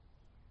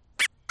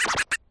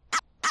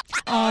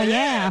Oh,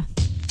 yeah.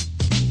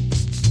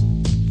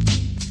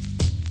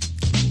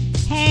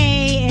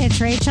 Hey, it's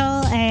Rachel,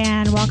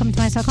 and welcome to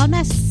my so-called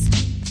mess.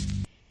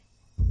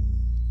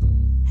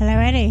 Hello,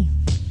 Eddie.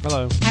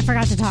 Hello. I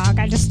forgot to talk.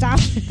 I just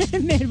stopped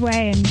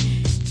midway and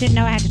didn't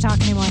know I had to talk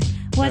anymore.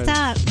 What's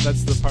up?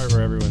 That's the part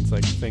where everyone's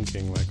like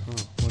thinking, like,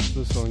 oh, what's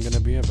this one going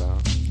to be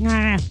about?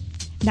 No.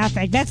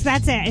 Nothing. That's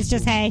it. It's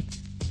just, hey.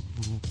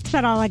 That's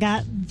about all I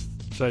got.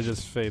 Should I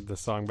just fade the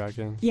song back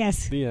in?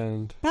 Yes. The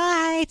end.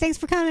 Bye. Thanks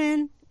for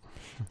coming.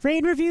 Rate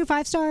and review,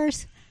 5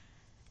 stars.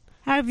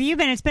 How have you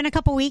been? It's been a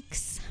couple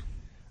weeks.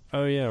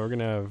 Oh, yeah. We're going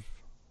to have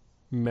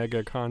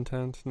mega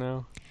content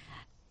now.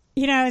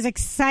 You know, as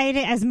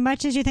excited as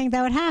much as you think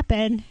that would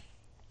happen,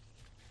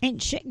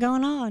 ain't shit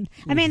going on.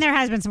 I mean, there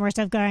has been some more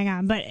stuff going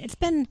on, but it's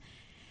been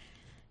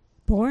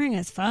boring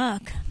as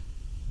fuck.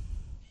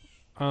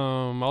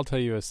 I'll tell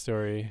you a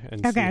story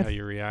and see how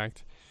you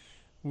react.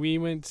 We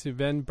went to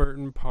Ben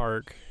Burton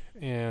Park,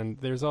 and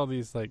there's all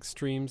these like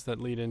streams that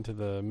lead into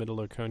the Middle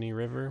Oconee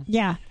River.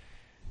 Yeah.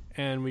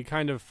 And we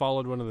kind of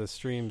followed one of the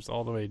streams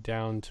all the way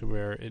down to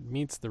where it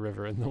meets the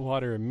river, and the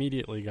water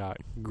immediately got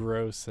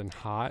gross and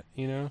hot,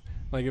 you know?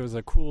 Like it was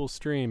a cool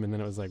stream, and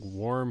then it was like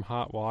warm,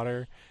 hot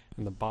water,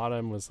 and the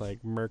bottom was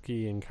like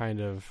murky and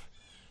kind of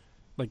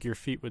like your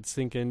feet would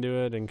sink into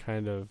it, and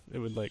kind of it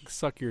would like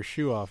suck your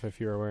shoe off if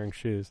you were wearing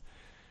shoes.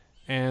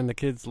 And the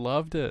kids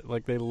loved it.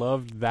 Like they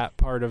loved that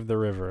part of the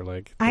river.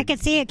 Like I could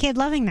see a kid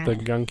loving that. The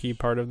gunky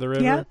part of the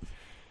river. Yep.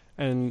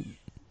 And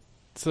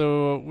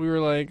so we were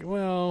like,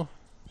 well,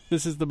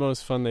 this is the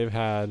most fun they've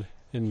had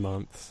in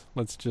months.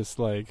 Let's just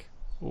like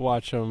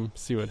watch them,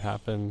 see what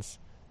happens,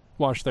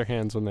 wash their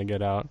hands when they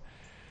get out.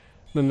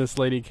 Then this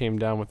lady came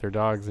down with her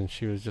dogs, and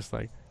she was just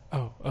like,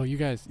 oh, you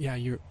guys, yeah,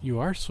 you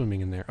are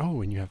swimming in there.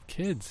 Oh, and you have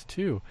kids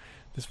too.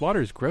 This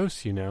water is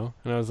gross, you know.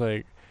 And I was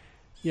like,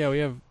 yeah,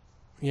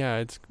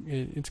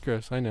 it's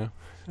gross, I know.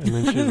 And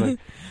then she was like,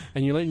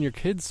 and you're letting your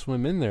kids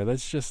swim in there.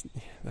 That's just,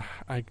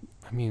 I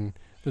mean,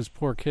 those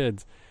poor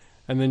kids.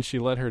 And then she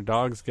let her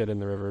dogs get in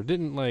the river.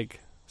 Didn't like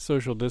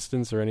social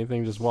distance or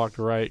anything, just walked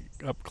right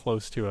up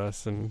close to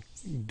us and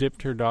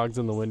dipped her dogs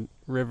in the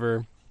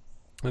river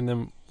and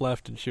then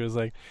left. And she was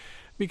like,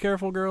 be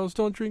careful, girls,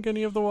 don't drink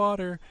any of the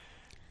water.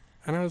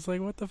 And I was like,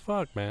 what the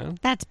fuck, man?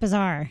 That's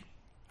bizarre.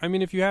 I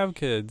mean, if you have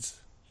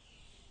kids,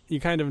 you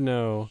kind of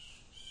know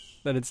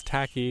that it's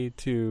tacky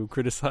to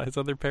criticize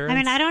other parents. I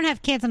mean, I don't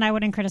have kids, and I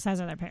wouldn't criticize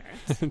other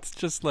parents. It's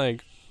just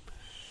like,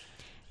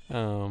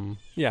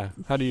 yeah,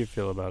 how do you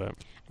feel about it?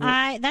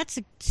 That's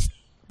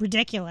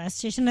ridiculous.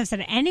 She shouldn't have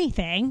said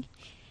anything.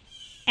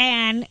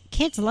 And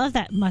kids love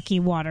that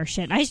mucky water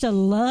shit. I used to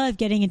love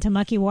getting into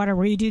mucky water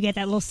where you do get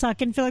that little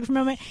suck and feeling for a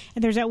moment,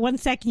 and there's that 1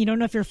 second you don't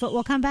know if your foot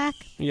will come back.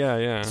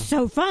 Yeah.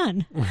 So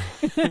fun.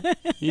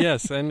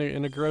 Yes, and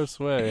in a gross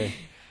way.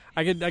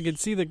 I could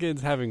see the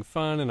kids having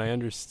fun, and I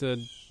understood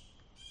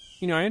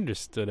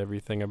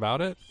everything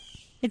about it.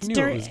 It's I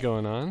knew what was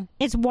going on.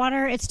 It's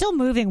water. It's still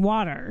moving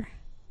water.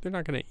 They're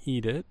not going to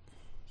eat it.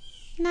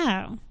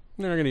 No.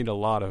 They're not going to eat a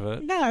lot of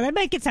it. No, they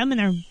might get some in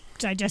their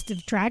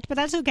digestive tract, but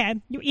that's okay.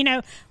 You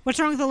know, what's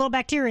wrong with the little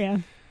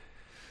bacteria?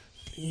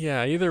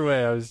 Yeah, either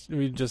way,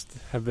 we just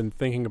have been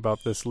thinking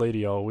about this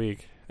lady all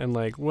week, and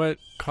like what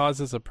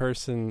causes a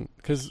person,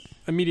 because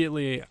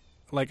immediately,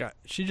 like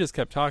she just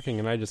kept talking,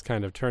 and I just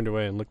kind of turned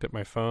away and looked at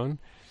my phone,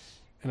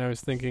 and I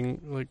was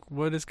thinking, like,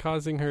 what is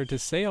causing her to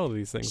say all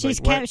these things?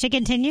 She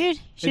continued?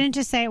 She didn't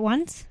just say it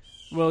once?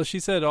 Well, she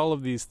said all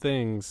of these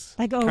things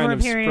like over kind of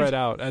a period. Spread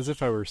out as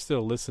if I were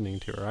still listening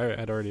to her. I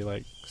had already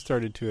like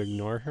started to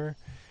ignore her.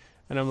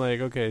 And I'm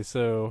like, okay,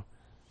 so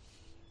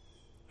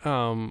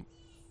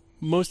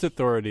most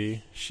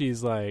authority,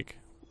 she's like,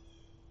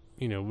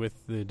 you know,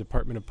 with the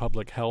Department of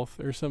Public Health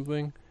or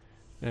something.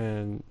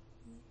 And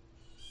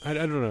I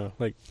don't know,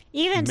 like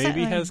even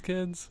maybe has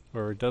kids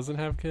or doesn't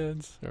have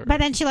kids. But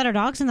then she let her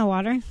dogs in the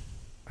water.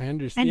 I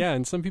understand. Yeah,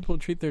 and some people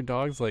treat their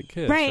dogs like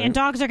kids. Right, and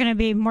dogs are going to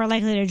be more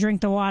likely to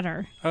drink the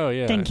water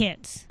than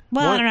kids.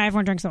 Well, I don't know.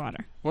 Everyone drinks the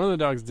water. One of the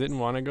dogs didn't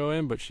want to go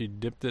in, but she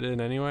dipped it in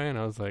anyway, and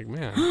I was like,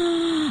 man.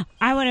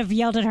 I would have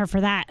yelled at her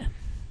for that.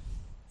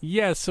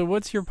 Yeah, so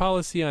what's your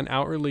policy on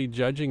outwardly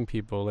judging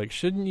people? Like,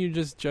 shouldn't you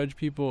just judge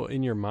people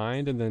in your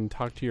mind and then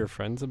talk to your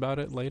friends about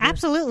it later?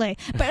 Absolutely.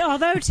 But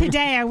although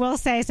today, I will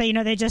say, so, you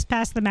know, they just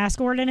passed the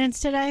mask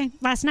ordinance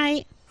last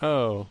night.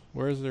 Oh,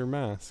 where's their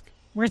mask?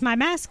 Where's my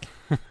mask?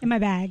 In my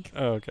bag.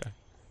 Oh, okay.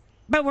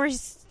 But we're go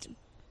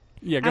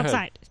outside.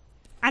 Ahead.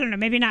 I don't know.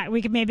 Maybe not.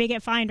 We could maybe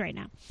get fined right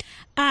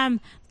now.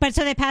 But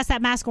so they passed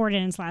that mask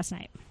ordinance last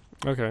night.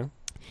 Okay.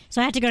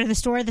 So I had to go to the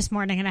store this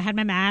morning, and I had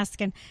my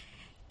mask, and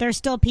there's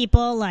still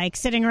people like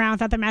sitting around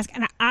without their mask.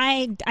 And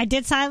I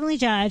did silently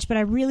judge, but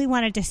I really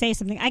wanted to say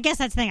something. I guess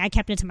that's the thing. I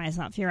kept it to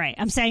myself. You're right.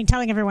 I'm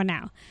telling everyone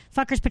now.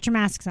 Fuckers, put your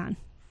masks on.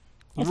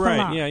 It's right.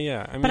 the law.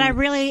 Yeah. But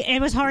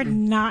it was hard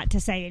not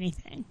to say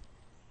anything.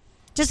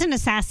 Just in a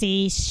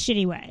sassy,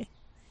 shitty way.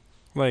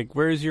 Like,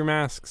 where's your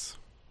masks?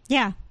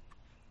 Yeah.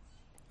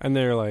 And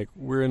they're like,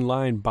 we're in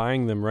line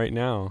buying them right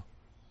now.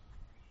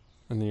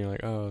 And then you're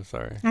like, oh,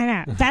 sorry. I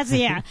know. That's,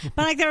 yeah.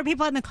 But like there were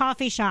people in the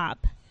coffee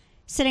shop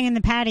sitting in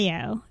the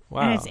patio.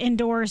 Wow. And it's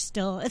indoors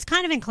still. It's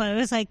kind of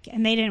enclosed,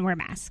 and they didn't wear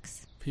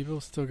masks. People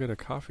still go to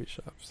coffee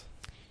shops.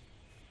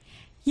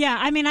 Yeah,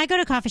 I mean, I go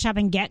to coffee shop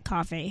and get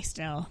coffee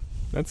still.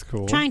 That's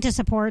cool. Trying to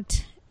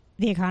support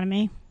the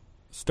economy.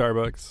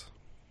 Starbucks.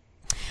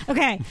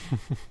 Okay,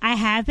 I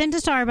have been to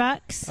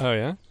Starbucks. Oh,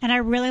 yeah? And I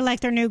really like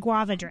their new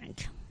guava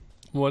drink.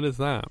 What is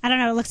that? I don't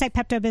know. It looks like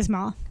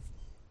Pepto-Bismol.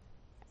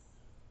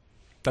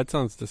 That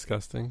sounds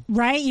disgusting.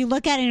 Right? You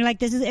look at it and you're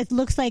like, it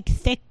looks like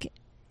thick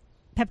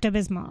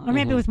Pepto-Bismol. Or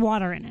maybe with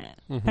water in it.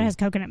 But it has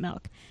coconut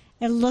milk.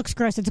 It looks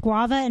gross. It's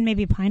guava and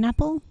maybe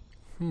pineapple.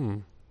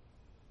 It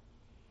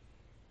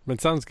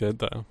sounds good,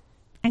 though.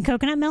 And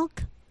coconut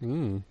milk?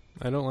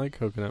 I don't like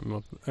coconut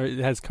milk. It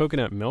has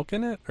coconut milk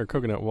in it or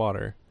coconut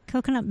water?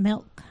 Coconut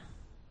milk.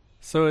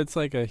 So it's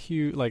like a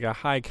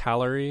high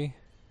calorie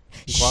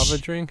guava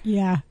drink?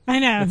 Yeah, I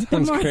know. That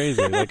sounds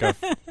crazy. Like a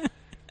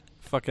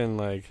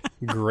fucking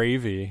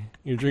gravy.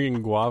 You're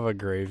drinking guava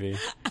gravy.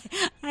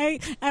 I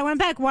went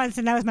back once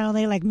and that was my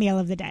only meal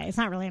of the day. It's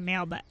not really a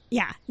meal, but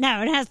yeah.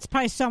 No, it has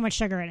probably so much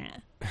sugar in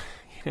it.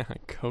 Yeah,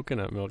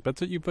 coconut milk.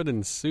 That's what you put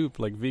in soup,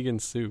 like vegan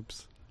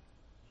soups.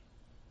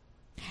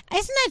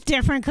 Isn't that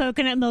different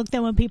coconut milk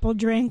than what people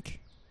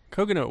drink?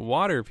 Coconut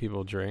water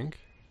people drink.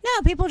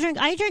 No, people drink.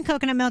 I drink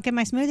coconut milk in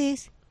my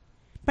smoothies.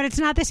 But it's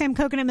not the same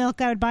coconut milk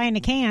I would buy in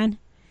a can.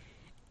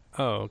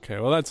 Oh, okay.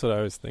 Well, that's what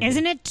I was thinking.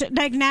 Isn't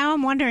it? Now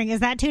I'm wondering,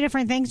 is that two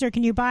different things, or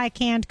can you buy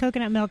canned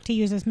coconut milk to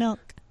use as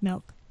milk?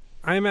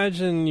 I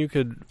imagine you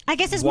could. I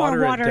guess it's more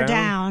watered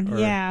down.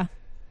 Yeah.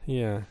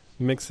 Yeah.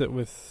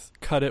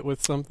 Cut it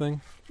with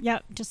something.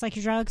 Yep, just like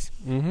your drugs.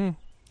 Mm-hmm.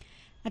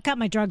 I cut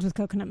my drugs with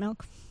coconut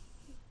milk.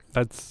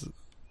 That's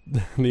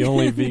the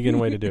only vegan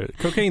way to do it.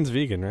 Cocaine's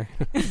vegan,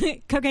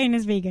 right? Cocaine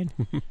is vegan.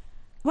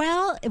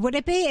 Well, would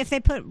it be if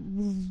they put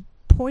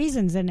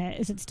poisons in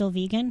it? Is it still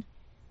vegan?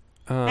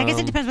 I guess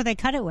it depends what they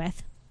cut it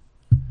with.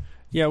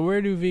 Yeah,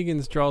 where do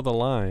vegans draw the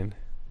line?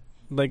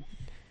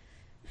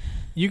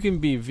 You can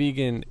be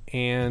vegan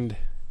and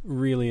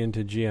really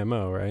into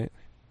GMO, right?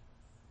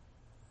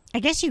 I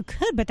guess you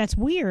could, but that's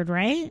weird,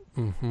 right?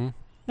 Mm-hmm.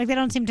 They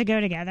don't seem to go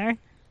together.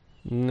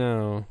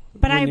 No.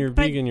 But when you're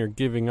vegan, you're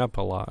giving up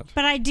a lot.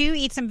 But I do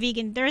eat some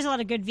vegan. There is a lot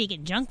of good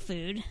vegan junk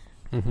food.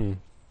 Mm-hmm.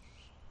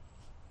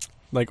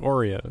 Like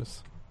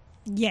Oreos.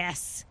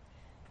 Yes.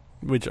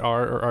 Which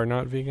are or are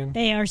not vegan?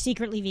 They are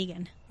secretly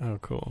vegan. Oh,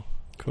 cool.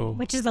 Cool.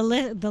 Which is the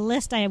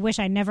list I wish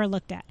I never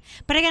looked at.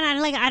 But again,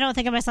 I don't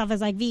think of myself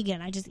as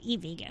vegan. I just eat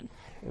vegan.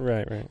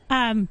 Right.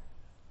 I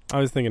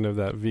was thinking of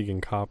that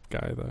vegan cop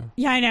guy, though.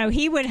 Yeah, I know.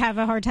 He would have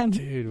a hard time.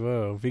 Dude,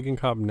 whoa. Vegan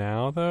cop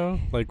now, though?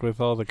 With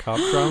all the cop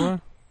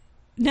drama?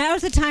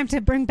 Now's the time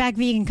to bring back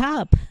vegan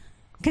cop.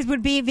 Because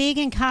would be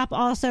vegan cop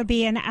also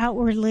be an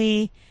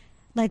outwardly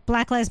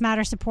Black Lives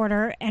Matter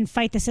supporter and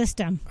fight the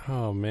system?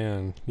 Oh,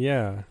 man.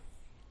 Yeah.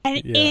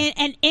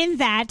 And in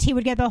that, he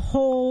would get the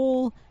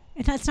whole...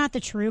 It's not the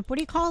troop. What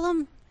do you call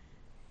them?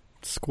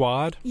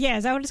 Squad? Yeah,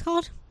 is that what it's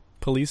called?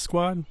 Police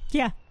squad?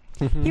 Yeah.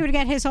 He would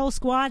get his whole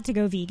squad to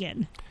go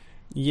vegan.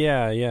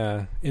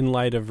 Yeah. In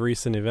light of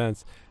recent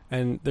events.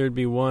 And there'd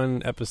be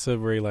one episode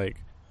where he,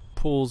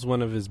 pulls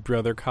one of his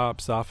brother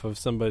cops off of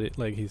somebody,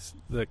 he's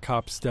the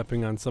cop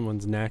stepping on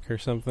someone's neck or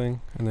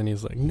something. And then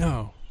he's like,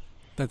 no,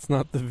 that's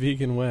not the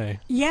vegan way.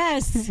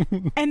 Yes.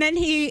 and then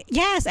he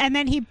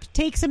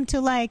takes him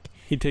to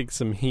he takes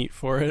some heat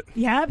for it.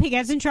 Yep, he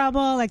gets in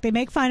trouble. They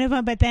make fun of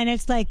him, but then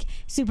it's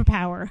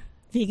superpower.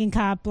 Vegan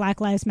cop,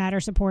 Black Lives Matter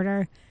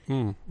supporter.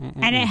 And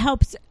it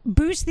helps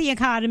boost the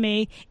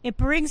economy. It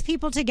brings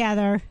people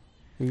together.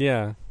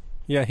 Yeah.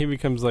 Yeah, he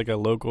becomes a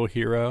local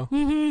hero.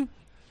 Mm-hmm.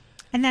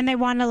 And then they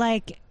want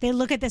to they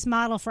look at this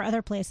model for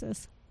other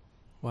places.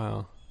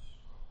 Wow,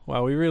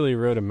 we really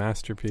wrote a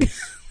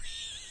masterpiece.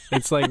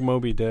 It's like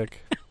Moby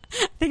Dick.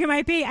 I think it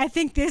might be. I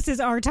think this is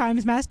our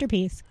time's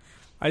masterpiece.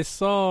 I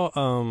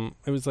saw,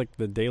 it was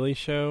the Daily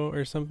Show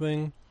or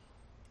something,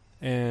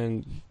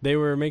 and they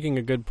were making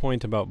a good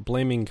point about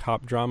blaming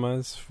cop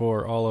dramas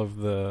for all of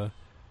the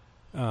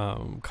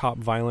cop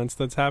violence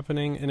that's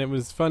happening, and it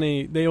was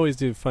funny. They always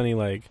do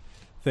funny,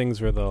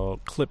 things where they'll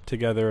clip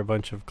together a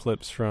bunch of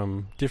clips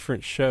from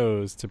different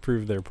shows to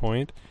prove their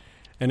point,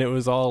 and it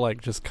was all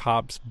just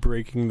cops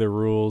breaking the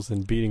rules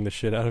and beating the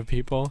shit out of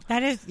people.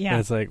 That is, yeah. And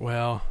it's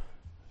well...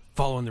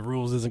 following the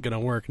rules isn't going to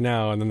work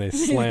now, and then they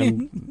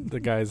slam the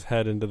guy's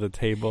head into the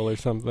table or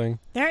something.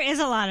 There is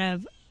a lot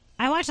of...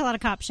 I watch a lot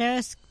of cop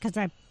shows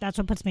because that's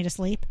what puts me to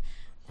sleep.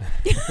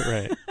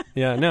 Right.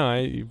 Yeah, no,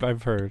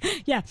 I've heard.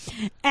 Yeah.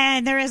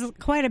 And there is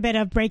quite a bit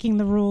of breaking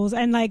the rules,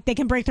 and they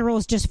can break the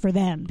rules just for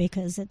them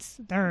because it's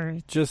their...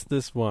 Just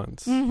this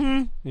once.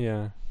 Mm-hmm.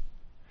 Yeah.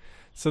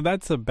 So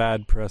that's a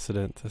bad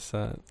precedent to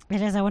set.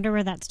 It is. I wonder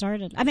where that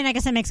started. I mean, I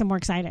guess it makes it more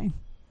exciting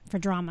for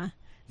drama.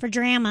 For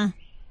drama.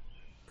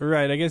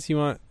 Right, I guess you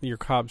want your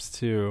cops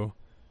to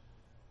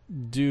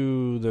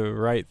do the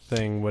right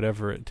thing,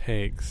 whatever it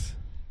takes.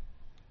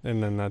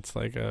 And then that's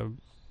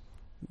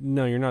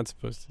no, you're not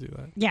supposed to do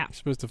that. Yeah. You're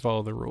supposed to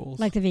follow the rules.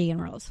 Like the vegan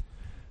rules.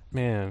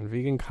 Man,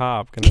 vegan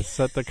cop, gonna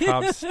set the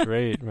cops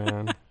straight,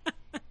 man.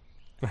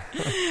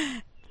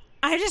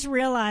 I just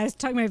realized,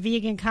 talking about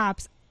vegan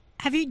cops,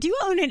 do you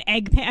own an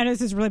egg pan? I know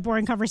this is a really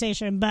boring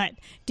conversation, but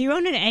do you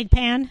own an egg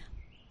pan?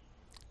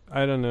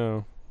 I don't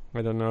know.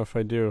 I don't know if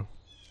I do.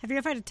 Have you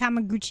ever had a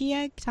Tamagotchi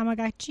egg? A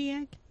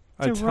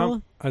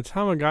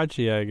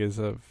Tamagotchi egg is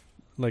a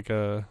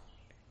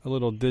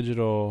little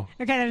digital.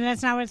 Okay, then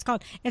that's not what it's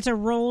called. It's a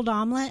rolled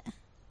omelet.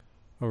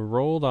 A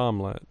rolled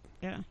omelet.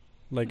 Yeah.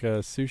 Like a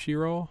sushi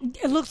roll?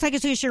 It looks like a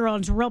sushi roll.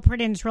 It's real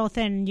pretty and it's real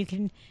thin. And you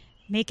can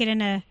make it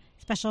in a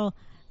special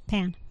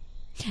pan.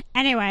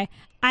 Anyway,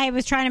 I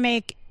was trying to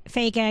make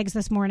fake eggs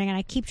this morning, and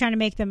I keep trying to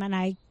make them,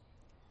 and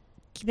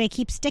they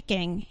keep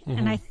sticking.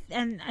 Mm-hmm.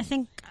 And I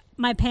think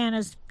my pan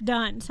is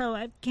done, so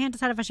I can't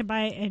decide if I should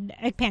buy an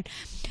egg pan.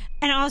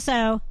 And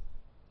also,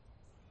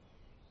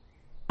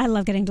 I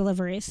love getting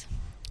deliveries.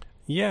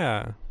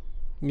 Yeah.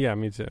 Yeah,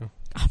 me too.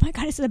 Oh my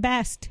God, it's the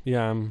best.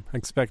 Yeah, I'm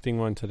expecting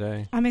one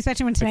today. I'm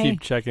expecting one today. I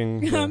keep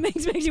checking. I'm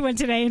expecting one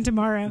today and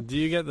tomorrow. Do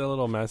you get the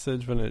little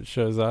message when it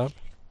shows up?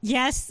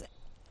 Yes.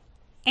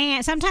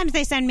 And sometimes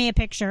they send me a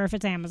picture if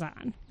it's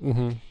Amazon.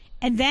 Mm-hmm.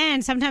 And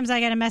then sometimes I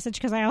get a message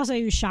because I also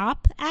use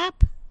Shop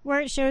app where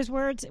it shows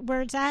where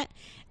it's at.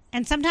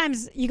 And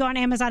sometimes you go on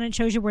Amazon and it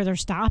shows you where they're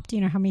stopped.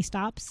 You know how many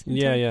stops?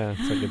 Yeah.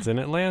 It's like it's in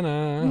Atlanta.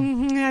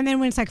 Mm-hmm. And then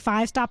when it's like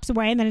 5 stops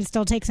away and then it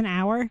still takes an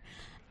hour.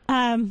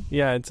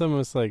 Yeah, it's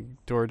almost like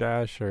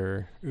DoorDash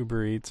or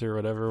Uber Eats or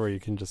whatever, where you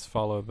can just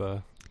follow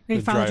the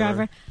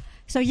driver.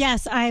 So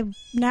yes, I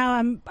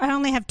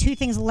only have 2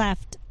 things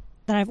left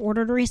that I've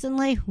ordered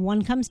recently.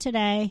 One comes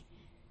today.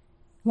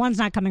 One's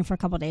not coming for a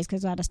couple of days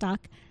because it's out of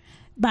stock.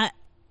 But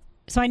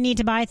so I need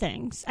to buy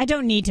things. I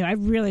don't need to. I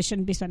really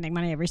shouldn't be spending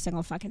money every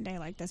single fucking day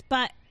like this.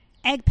 But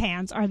egg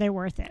pans, are they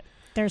worth it?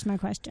 There's my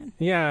question.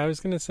 Yeah, I was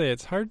going to say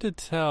it's hard to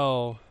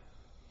tell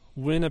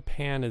when a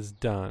pan is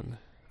done.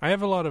 I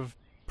have a lot of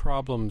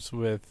problems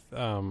with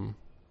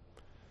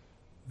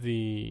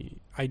the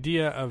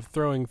idea of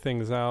throwing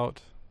things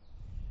out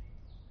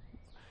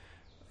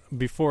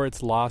before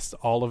it's lost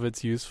all of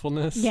its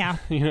usefulness. Yeah.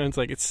 It's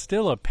like it's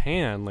still a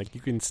pan. Like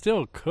you can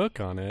still cook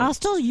on it. I'll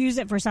still use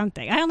it for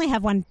something. I only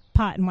have 1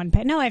 pot and 1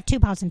 pan. No, I have 2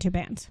 pots and 2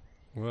 pans.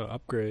 Well,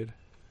 upgrade.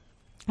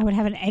 I would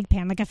have an egg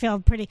pan. Like I feel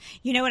pretty.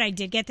 You know what I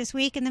did get this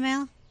week in the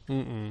mail?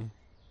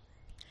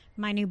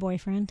 My new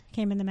boyfriend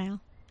came in the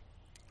mail.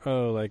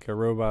 Oh, like a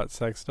robot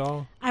sex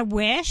doll? I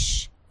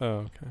wish. Oh,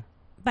 okay.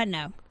 But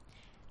no.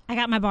 I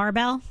got my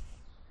barbell.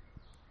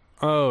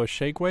 Oh,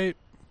 shake weight?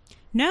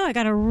 No, I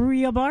got a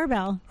real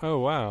barbell. Oh,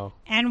 wow.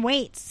 And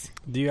weights.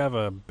 Do you have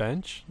a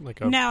bench? Like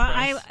a No,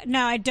 press?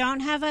 I don't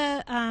have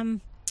a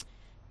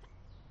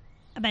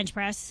bench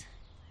press.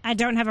 I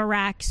don't have a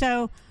rack.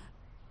 So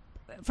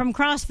from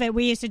CrossFit,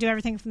 we used to do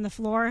everything from the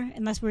floor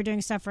unless we were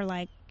doing stuff for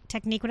like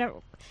technique, whatever.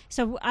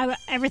 So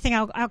everything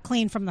I'll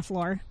clean from the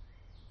floor.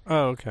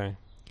 Oh, okay.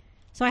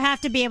 So I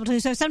have to be able to.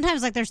 So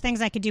sometimes like there's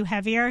things I could do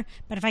heavier,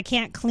 but if I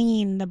can't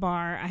clean the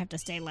bar, I have to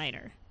stay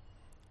lighter.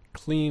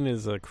 Clean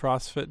is a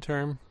CrossFit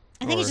term?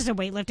 I think it's just a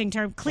weightlifting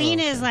term. Clean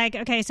is like,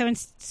 okay, so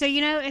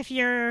if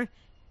you're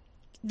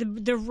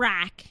the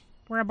rack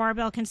where a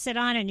barbell can sit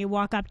on and you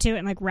walk up to it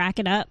and like rack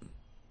it up.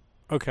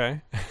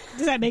 Okay.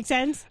 Does that make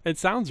sense? It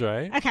sounds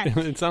right. Okay.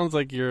 It sounds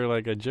like you're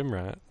like a gym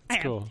rat.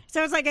 It's cool.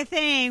 So it's like a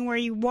thing where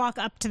you walk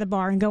up to the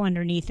bar and go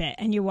underneath it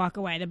and you walk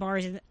away. The bar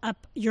is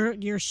up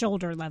your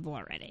shoulder level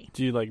already.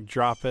 Do you like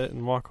drop it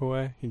and walk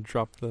away? You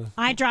drop the...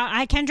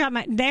 I can drop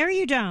my... There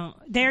you don't.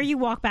 There you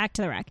walk back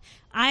to the rack.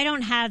 I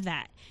don't have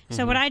that.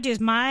 So what I do is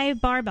my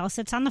barbell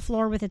sits on the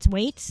floor with its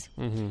weights.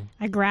 Mm-hmm.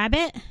 I grab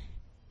it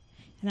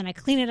and then I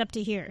clean it up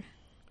to here.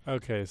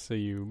 Okay, so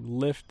you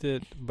lift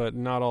it, but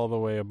not all the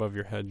way above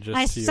your head.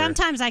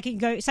 Sometimes I can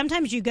go.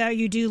 Sometimes you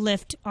do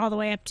lift all the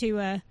way up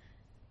to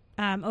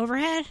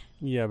overhead.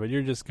 Yeah, but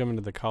you're just coming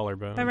to the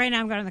collarbone. But right now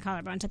I'm going to the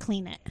collarbone to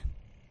clean it.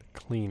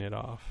 Clean it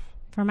off.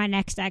 For my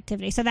next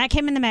activity. So that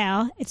came in the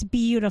mail. It's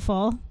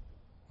beautiful.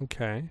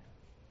 Okay.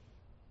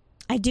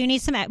 I do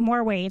need some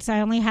more weights. I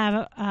only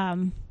have...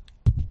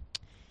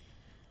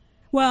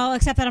 well,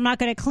 except that I'm not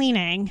good at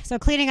cleaning. So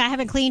cleaning, I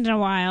haven't cleaned in a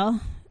while.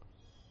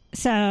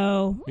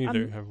 So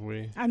neither have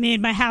we. I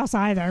mean, my house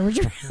either, which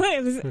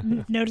was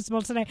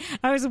noticeable today.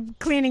 I was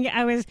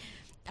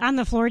on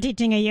the floor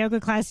teaching a yoga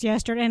class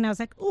yesterday, and I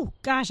was like, "Oh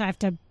gosh, I have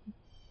to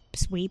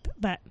sweep,"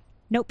 but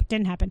nope,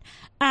 didn't happen.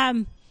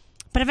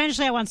 But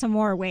eventually, I want some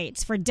more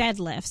weights for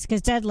deadlifts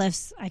because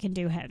deadlifts I can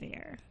do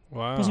heavier.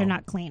 Wow, because you're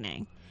not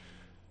cleaning.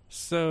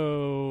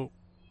 So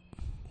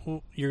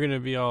you're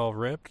gonna be all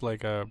ripped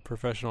like a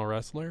professional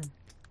wrestler?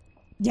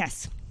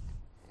 Yes.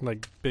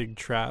 Like big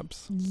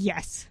traps?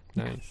 Yes.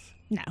 Nice.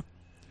 No.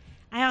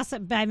 I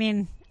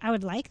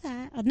would like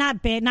that.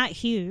 Not big, not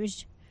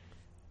huge.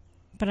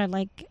 But I'd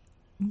like,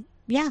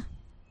 yeah.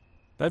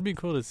 That'd be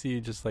cool to see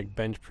you just like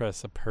bench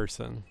press a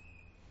person.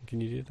 Can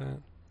you do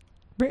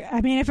that?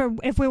 I mean,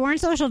 if we weren't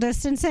social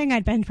distancing,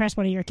 I'd bench press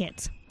one of your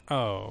kids.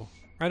 Oh,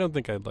 I don't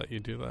think I'd let you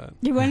do that.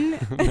 You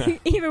wouldn't?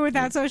 Even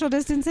without social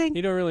distancing?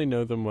 You don't really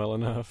know them well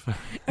enough.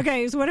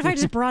 Okay, so what if I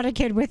just brought a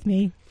kid with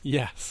me?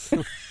 Yes.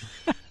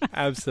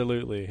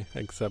 Absolutely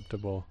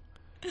acceptable.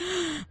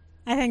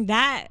 I think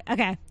that,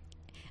 okay.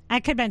 I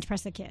could bench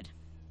press a kid.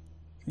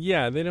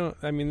 Yeah, they don't.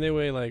 I mean, they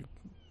weigh like.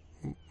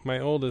 My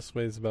oldest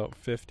weighs about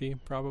 50,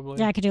 probably.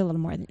 Yeah, I could do a little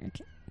more than your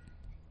kid.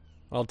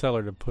 I'll tell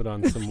her to put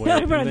on some weight.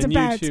 And then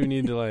you two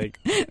need to like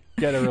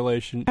get your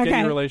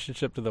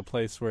relationship to the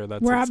place where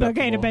that's where acceptable. I'm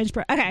okay to bench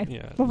press. Okay,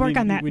 Yeah, we'll work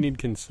on that. We need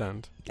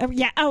consent.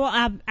 Yeah. Oh,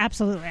 well,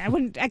 absolutely.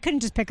 I couldn't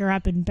just pick her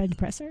up and bench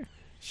press her.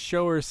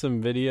 Show her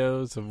some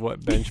videos of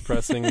what bench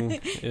pressing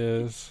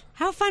is.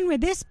 How fun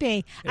would this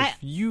be? If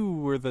you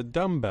were the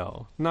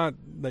dumbbell, not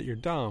that you're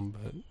dumb,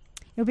 but it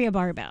would be a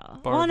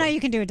barbell. Well, no, you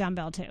can do a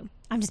dumbbell too.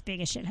 I'm just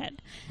being a shithead.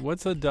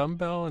 What's a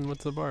dumbbell and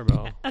what's a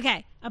barbell?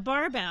 Okay, a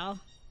barbell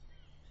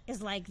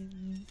is like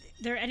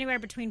they're anywhere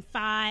between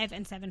 5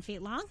 and 7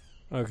 feet long.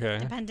 Okay.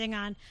 Depending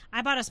on,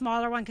 I bought a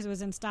smaller one because it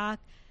was in stock,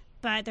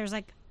 but there's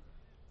like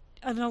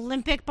an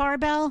Olympic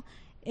barbell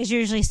is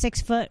usually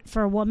 6 foot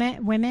for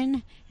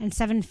women and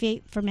 7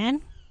 feet for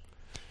men,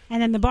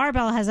 and then the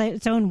barbell has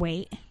its own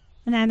weight,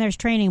 and then there's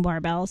training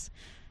barbells,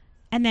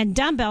 and then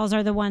dumbbells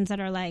are the ones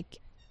that are like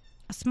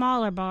a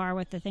smaller bar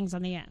with the things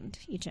on the end,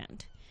 each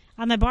end.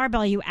 On the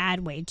barbell, you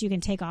add weights. You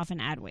can take off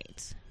and add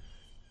weights.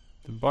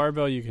 The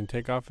barbell you can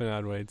take off and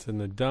add weights,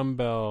 and the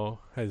dumbbell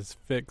has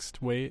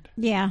fixed weight.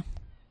 Yeah.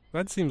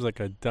 That seems like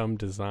a dumb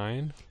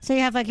design. So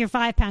you have like your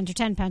 5 pounds, your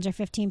 10 pounds, your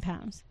 15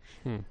 pounds.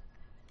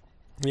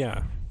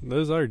 Yeah,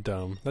 those are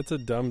dumb. That's a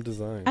dumb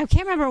design. I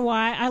can't remember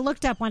why. I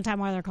looked up one time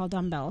why they're called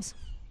dumbbells.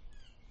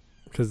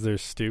 Because they're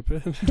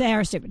stupid? They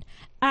are stupid.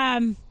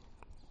 I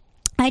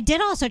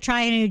did also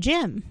try a new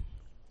gym.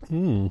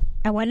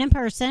 I went in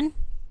person.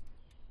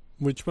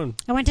 Which one?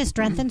 I went to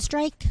Strength and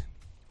Strike.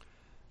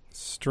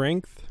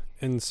 Strength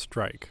and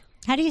Strike.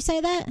 How do you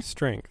say that?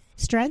 Strength.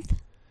 Strength?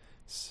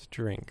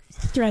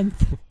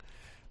 Strength.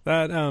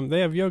 That they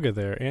have yoga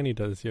there. Annie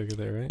does yoga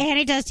there, right?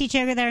 Annie does teach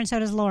yoga there, and so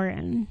does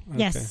Lauren. Okay.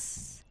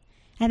 Yes.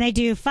 And they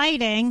do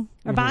fighting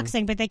or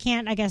boxing, but they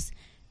can't, I guess,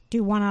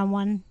 do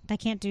one-on-one. They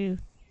have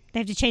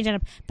to change it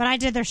up. But I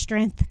did their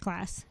strength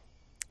class.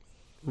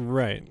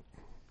 Right.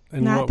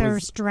 And not their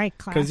strike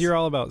class. Because you're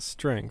all about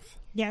strength.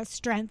 Yeah,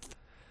 strength.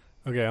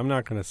 Okay, I'm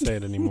not going to say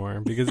it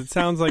anymore because it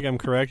sounds like I'm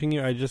correcting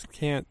you. I just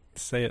can't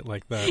say it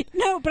like that.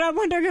 No, but I'm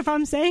wondering if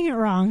I'm saying it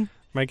wrong.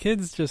 My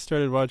kids just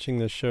started watching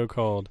this show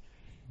called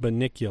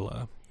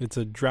Bunnicula. It's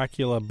a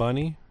Dracula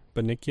bunny,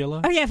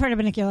 Bunnicula. Oh, yeah, I've heard of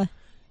Bunnicula.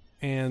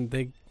 And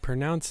they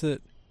pronounce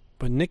it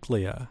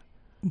Bunniclia.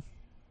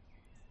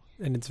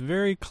 And it's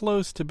very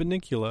close to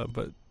Bunnicula,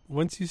 but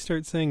once you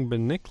start saying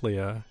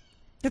Bunniclia...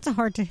 That's a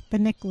hard to...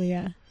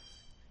 Bunniclia.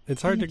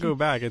 It's hard to go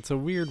back. It's a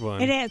weird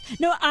one. It is.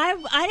 No, I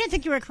didn't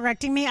think you were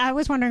correcting me. I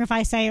was wondering if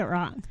I say it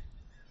wrong.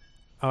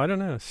 Oh, I don't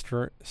know.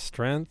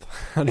 Strength?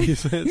 How do you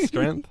say it?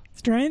 Strength?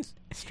 Strength?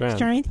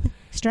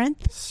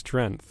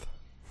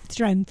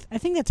 Strength. I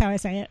think that's how I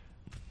say it.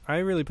 I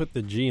really put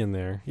the G in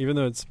there, even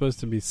though it's supposed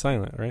to be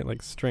silent, right?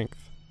 Like strength.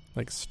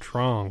 Like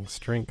strong,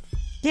 strength.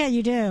 Yeah,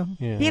 you do.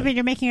 Yeah, but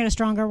you're making it a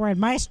stronger word.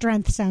 My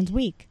strength sounds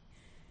weak.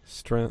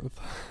 Strength.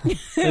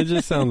 It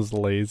just sounds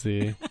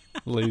lazy.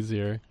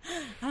 Lazier.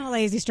 I'm a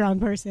lazy, strong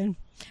person.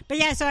 But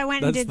yeah, so I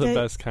went and did That's the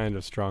best kind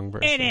of strong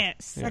person. It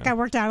is. Yeah. Like I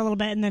worked out a little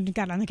bit and then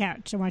got on the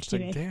couch and watched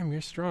TV. Like, damn,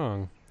 you're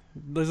strong.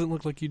 Doesn't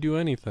look like you do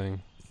anything.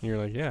 And you're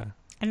like, yeah.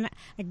 And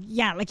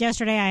yeah, like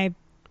yesterday I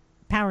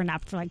power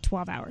napped for like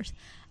 12 hours.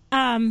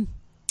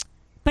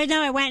 But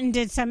no, I went and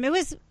did some. It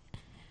was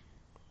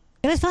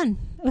fun.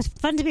 It was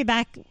fun to be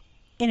back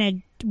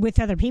with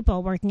other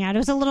people working out. It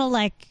was a little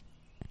like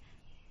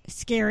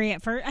scary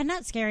at first.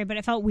 Not scary, but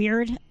it felt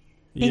weird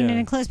being in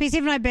a closed space.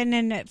 Even though I've been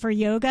in it for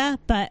yoga,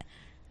 but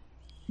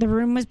the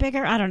room was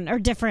bigger. I don't know, or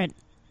different.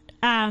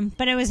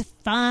 But it was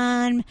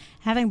fun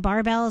having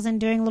barbells and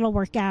doing a little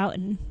workout.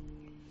 And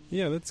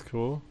yeah, that's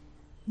cool.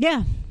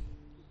 Yeah.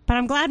 But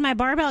I'm glad my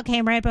barbell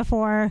came right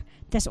before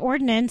this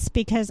ordinance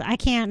because I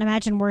can't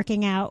imagine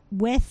working out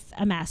with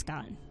a mask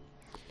on.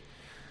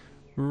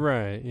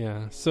 Right,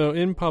 yeah. So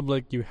in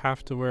public, you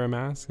have to wear a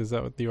mask? Is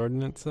that what the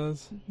ordinance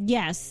says?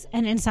 Yes,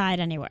 and inside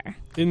anywhere.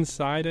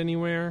 Inside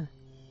anywhere?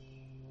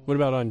 What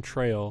about on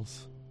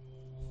trails?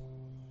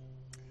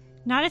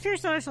 Not if you're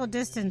social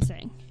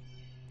distancing.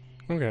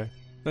 Okay,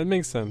 that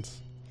makes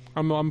sense.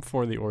 I'm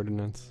for the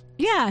ordinance.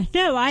 Yeah,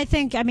 no, I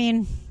think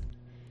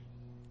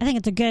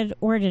it's a good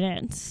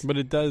ordinance. But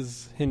it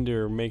does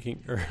hinder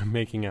making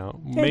out,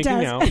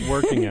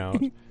 working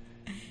out,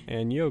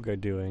 and yoga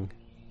doing.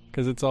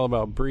 Because it's all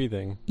about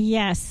breathing.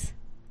 Yes.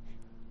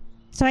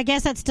 So I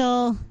guess that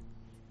still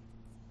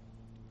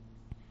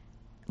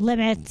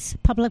limits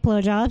public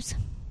blowjobs.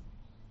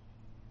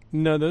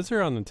 No, those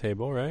are on the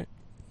table, right?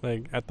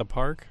 Like at the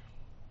park.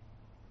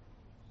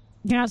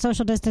 You're not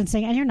social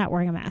distancing and you're not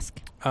wearing a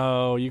mask.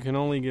 Oh, you can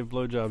only give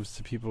blowjobs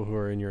to people who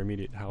are in your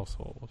immediate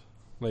household.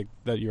 Like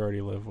that you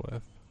already live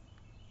with.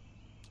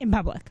 In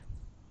public.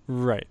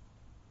 Right.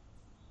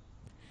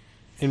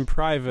 In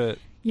private.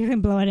 You can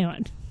blow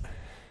anyone.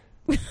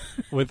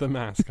 With a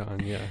mask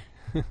on, yeah.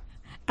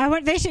 I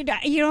wonder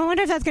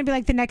if that's going to be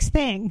like the next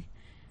thing.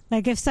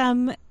 Like if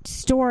some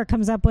store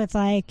comes up with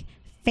like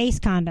face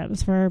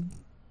condoms for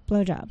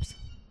blowjobs.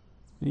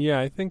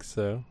 Yeah, I think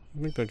so.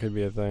 I think that could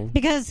be a thing.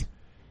 Because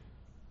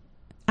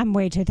I'm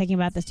way too thinking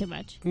about this too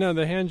much. No,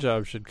 the hand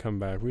job should come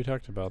back. We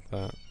talked about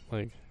that.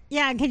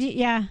 Yeah, could you?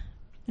 Yeah,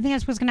 I think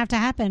that's what's gonna have to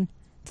happen.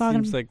 It's all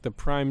seems like the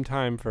prime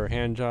time for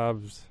hand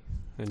jobs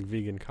and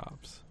vegan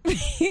cops.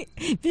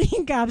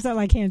 Vegan cops don't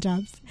like hand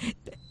jobs.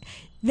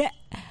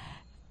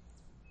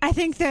 I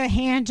think the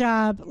hand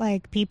job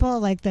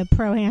people, like the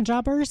pro hand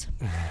jobbers.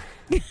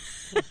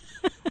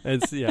 I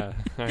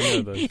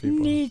know those people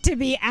need to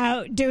be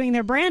out doing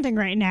their branding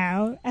right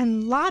now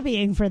and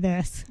lobbying for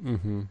this.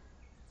 Mm-hmm.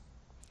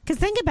 Because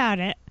think about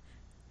it.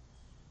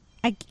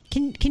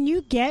 Can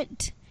you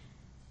get,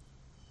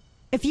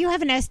 if you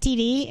have an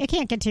STD, it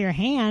can't get to your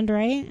hand,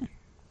 right?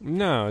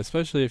 No,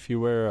 especially if you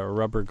wear a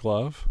rubber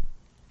glove.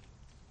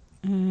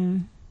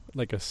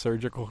 Like a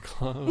surgical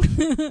glove.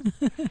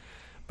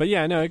 But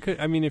yeah, no, it could.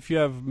 I mean, if you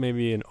have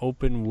maybe an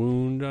open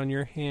wound on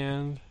your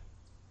hand,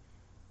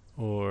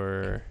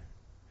 or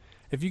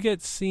if you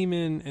get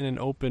semen in an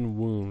open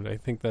wound, I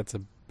think that's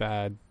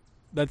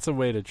a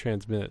way to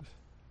transmit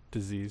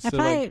disease.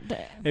 So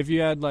if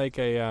you had like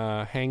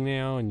a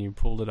hangnail and you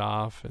pulled it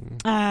off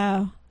and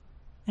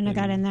it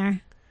got in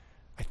there.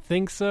 I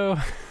think so.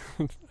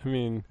 I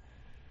mean,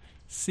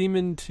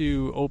 semen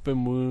to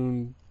open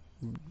wound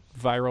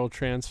viral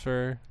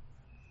transfer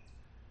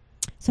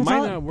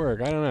might not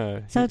work. I don't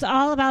know. So it's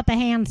all about the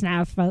hands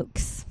now,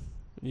 folks.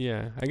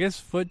 Yeah, I guess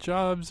foot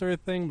jobs are a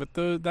thing, but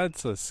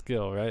that's a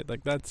skill, right?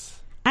 Like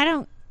I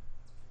don't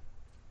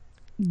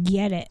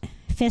get it.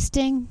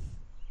 Fisting?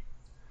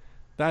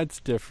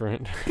 That's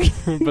different,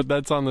 but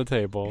that's on the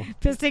table.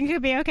 Fisting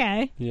could be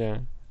okay. Yeah.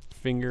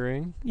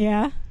 Fingering?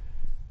 Yeah.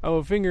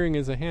 Oh, fingering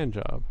is a hand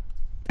job.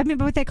 I mean,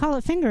 but they call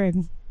it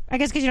fingering. I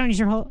guess because you don't use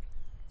your whole...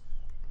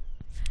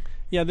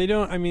 Yeah, they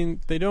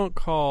don't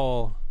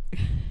call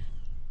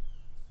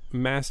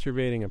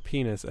masturbating a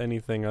penis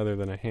anything other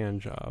than a hand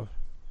job.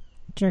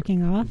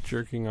 Jerking off?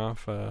 Jerking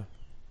off a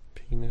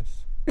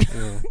penis.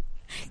 Yeah.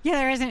 Yeah,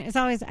 there isn't. It's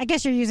always... I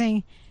guess you're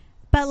using...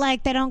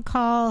 But, they don't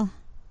call...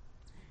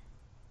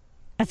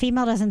 A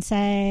female doesn't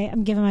say,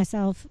 I'm giving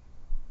myself...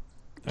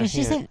 Does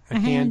she say a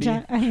hand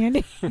job? A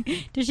handy?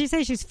 Does she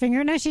say she's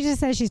fingering? No, she just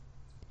says she's...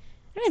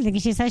 I don't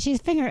think she says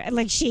she's fingering.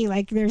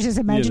 There's this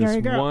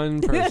imaginary girl. One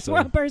person. That's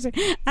one person.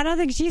 I don't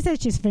think she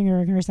said she's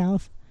fingering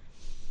herself.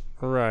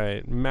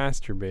 Right.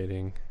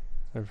 Masturbating,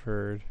 I've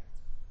heard.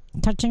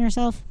 Touching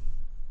herself?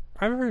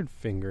 I've heard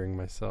fingering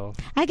myself.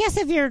 I guess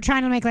if you're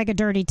trying to make a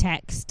dirty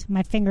text,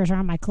 my fingers are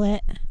on my clit.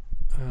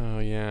 Oh,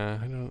 yeah.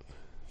 I don't...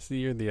 See,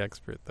 you're the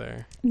expert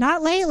there.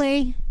 Not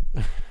lately.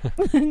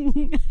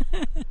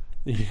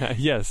 Yeah,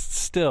 yes,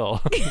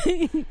 still.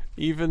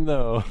 even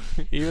though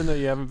you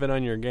haven't been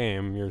on your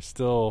game, you're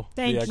still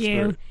the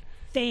expert.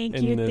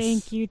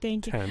 Thank you.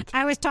 Tent.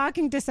 I was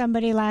talking to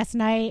somebody last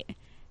night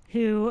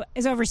who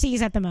is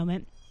overseas at the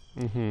moment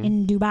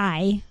in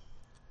Dubai.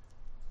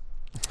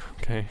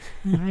 Okay.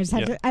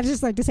 I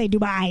just like to say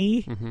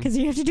Dubai because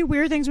you have to do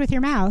weird things with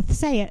your mouth.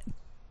 Say it.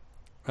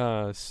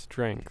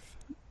 Strength.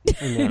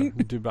 No,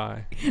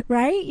 Dubai.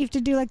 Right? You have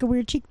to do a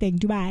weird cheek thing.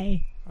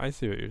 Dubai. I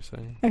see what you're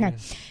saying. Okay.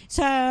 Yeah.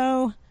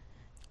 So,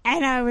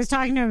 and I was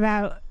talking to him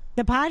about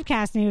the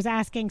podcast, and he was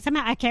asking,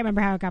 somehow, I can't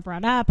remember how it got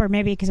brought up, or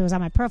maybe because it was on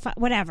my profile,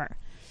 whatever.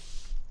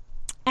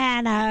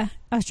 And I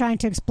was trying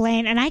to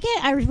explain, and I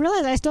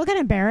realized I still get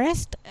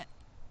embarrassed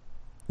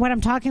when I'm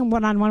talking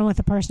one-on-one with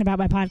a person about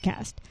my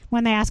podcast.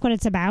 When they ask what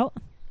it's about.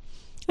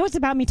 Oh, it's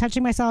about me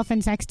touching myself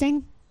and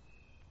sexting.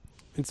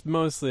 It's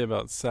mostly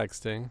about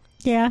sexting.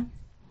 Yeah.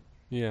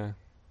 Yeah.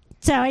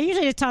 So I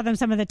usually just tell them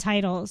some of the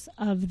titles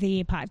of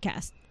the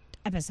podcast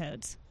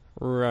episodes.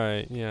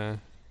 Right, yeah.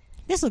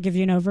 This will give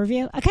you an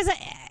overview. Because,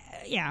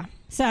 yeah.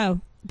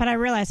 So, but I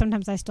realize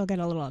sometimes I still get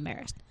a little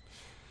embarrassed.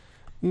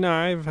 No,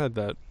 I've had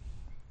that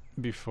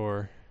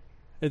before.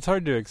 It's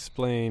hard to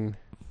explain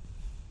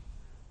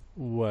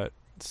what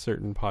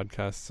certain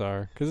podcasts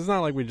are. Because it's not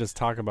like we just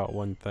talk about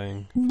one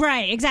thing.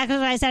 Right, exactly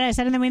what I said.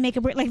 And then we make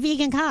it like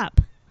Vegan Cop.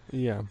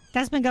 Yeah.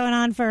 That's been going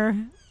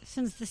on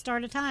since the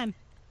start of time.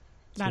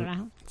 I don't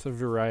know. It's a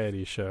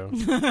variety show.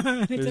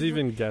 There's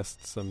even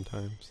guests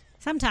sometimes.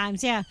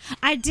 Sometimes, yeah.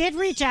 I did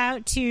reach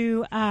out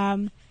to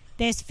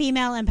this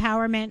female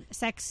empowerment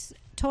sex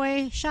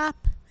toy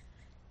shop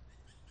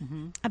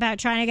about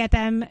trying to get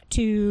them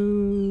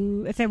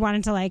to, if they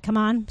wanted to come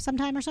on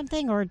sometime or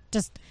something, or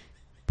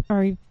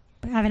have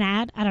an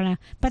ad. I don't know.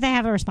 But they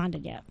haven't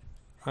responded yet.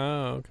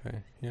 Oh, okay.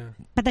 Yeah.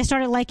 But they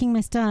started liking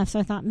my stuff, so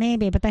I thought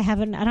maybe, but they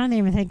haven't. I don't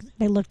even think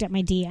they looked at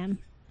my DM.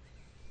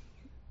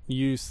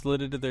 You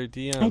slid into their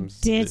DMs.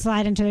 I did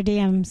slide into their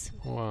DMs.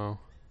 Wow.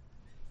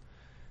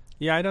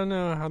 Yeah, I don't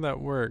know how that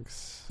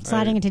works.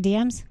 Sliding into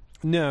DMs?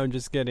 No,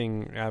 just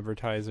getting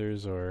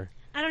advertisers or...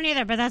 I don't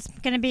either, but that's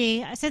going to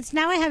be... Since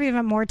now I have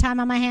even more time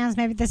on my hands,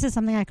 maybe this is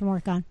something I can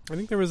work on. I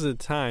think there was a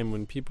time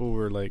when people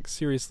were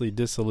seriously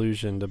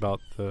disillusioned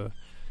about the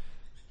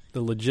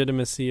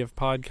legitimacy of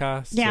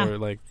podcasts or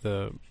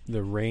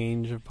the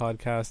range of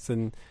podcasts,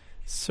 and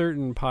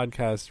certain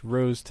podcasts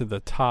rose to the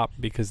top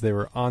because they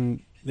were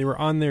on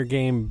their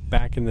game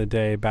back in the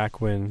day, back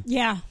when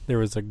there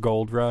was a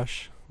gold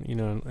rush,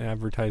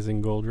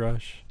 advertising gold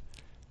rush.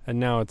 And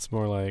now it's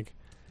more like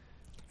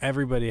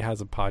everybody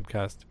has a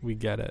podcast. We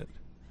get it.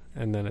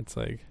 And then it's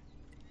like...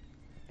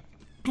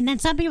 And then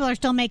some people are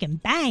still making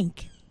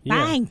bank.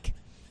 Yeah. Bank.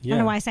 Yeah. I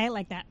don't know why I say it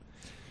like that.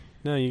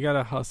 No, you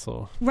gotta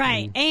hustle.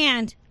 Right.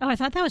 And, I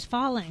thought that was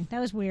falling. That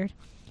was weird.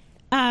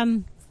 Yeah.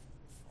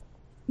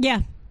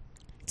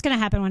 It's going to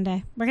happen one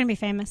day. We're going to be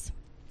famous.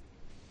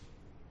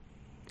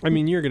 I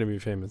mean, you're gonna be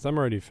famous. I'm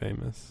already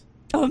famous.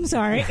 Oh, I'm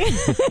sorry.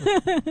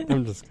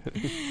 I'm just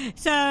kidding.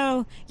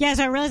 So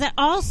I realized that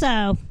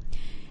also.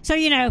 So,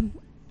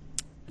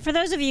 for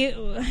those of you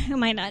who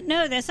might not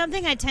know this,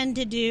 something I tend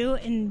to do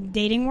in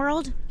dating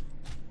world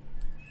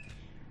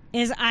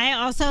is I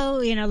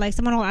also, like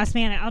someone will ask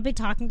me, and I'll be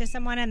talking to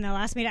someone, and they'll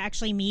ask me to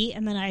actually meet,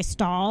 and then I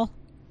stall.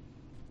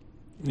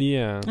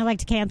 Yeah. I like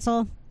to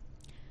cancel.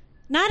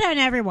 Not on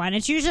everyone.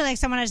 It's usually like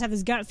someone I just have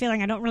this gut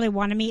feeling I don't really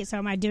want to meet, so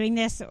am I doing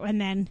this?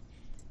 And then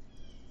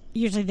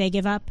usually they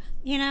give up,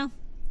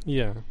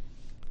 Yeah.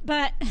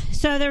 But,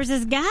 so there was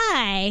this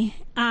guy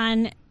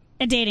on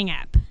a dating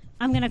app.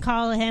 I'm going to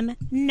call him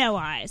No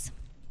Eyes.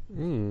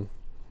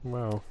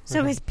 Wow.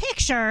 So his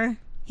picture,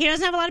 he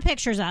doesn't have a lot of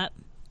pictures up.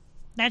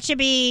 That should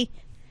be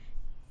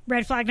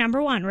red flag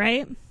number 1,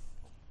 right?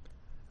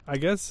 I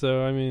guess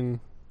so. I mean...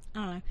 I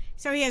don't know.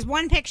 So he has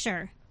one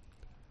picture.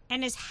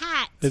 And his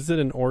hat... Is this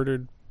an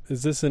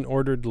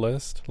ordered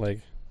list?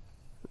 Like,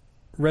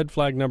 red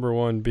flag number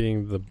 1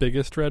 being the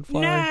biggest red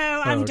flag?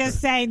 No, I'm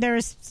just saying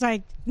there's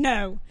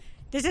no.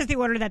 This is the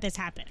order that this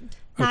happened.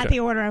 Not Okay. the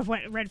order of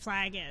what red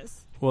flag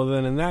is. Well,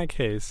 then in that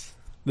case,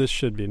 this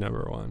should be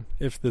number 1,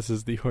 if this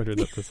is the order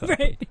that this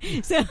happened.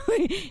 Right. So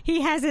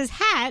he has his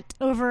hat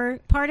over,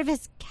 part of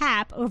his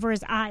cap over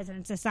his eyes, and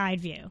it's a side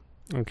view.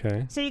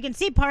 Okay. So you can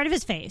see part of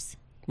his face.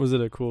 Was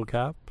it a cool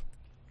cap?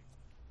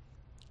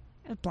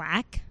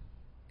 Black.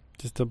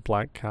 Just a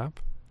black cap?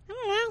 I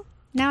don't know.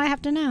 Now I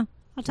have to know.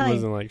 I'll tell It you.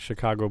 wasn't like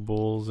Chicago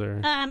Bulls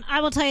or...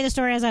 I will tell you the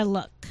story as I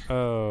look.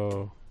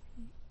 Oh.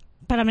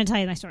 But I'm going to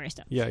tell you my story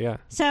still. Yeah.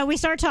 So we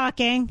start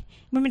talking.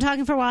 We've been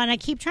talking for a while, and I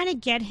keep trying to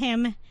get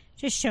him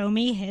to show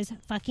me his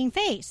fucking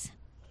face.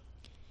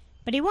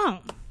 But he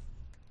won't.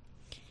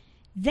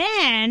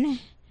 Then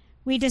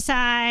we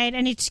decide,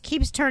 and he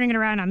keeps turning it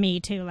around on me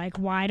too. Like,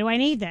 why do I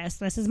need this?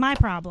 This is my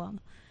problem.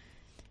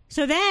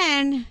 So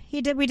then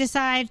we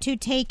decide to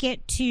take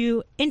it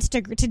to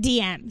Instagram, to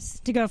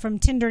DMs, to go from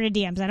Tinder to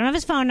DMs. I don't have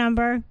his phone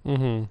number,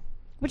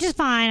 which is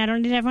fine. I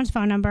don't need everyone's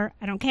phone number.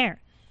 I don't care.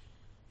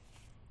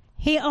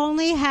 He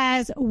only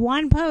has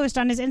one post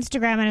on his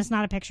Instagram, and it's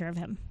not a picture of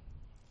him.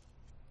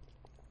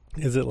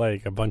 Is it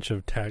like a bunch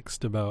of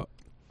text about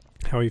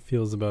how he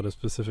feels about a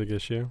specific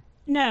issue?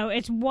 No,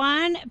 it's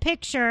one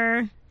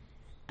picture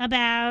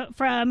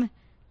from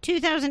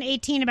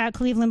 2018 about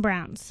Cleveland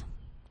Browns.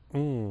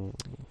 And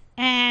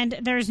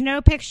there's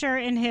no picture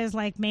in his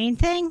main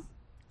thing.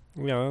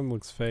 Yeah, that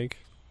looks fake.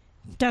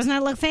 Doesn't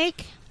it look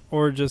fake?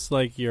 Or just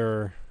like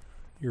your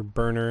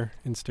burner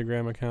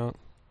Instagram account.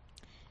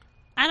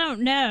 I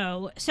don't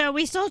know. So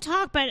we still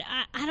talk, but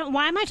I don't.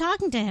 Why am I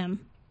talking to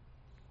him?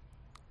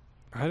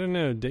 I don't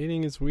know.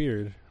 Dating is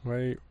weird.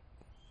 Why?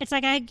 It's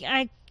like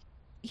I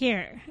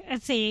here.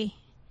 Let's see.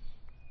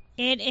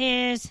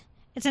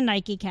 It's a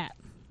Nike cap.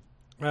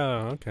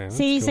 Oh, okay. That's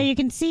See, cool. so you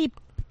can see.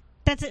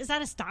 Is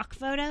that a stock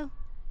photo?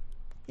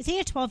 Is he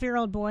a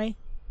 12-year-old boy?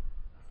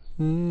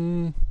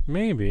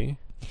 Maybe.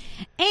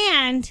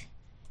 And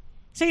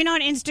so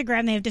on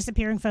Instagram they have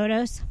disappearing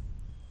photos.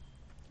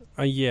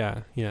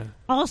 Yeah.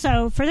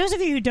 Also, for those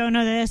of you who don't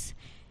know this,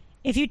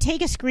 if you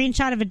take a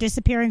screenshot of a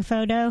disappearing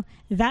photo,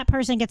 that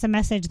person gets a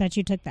message that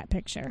you took that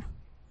picture.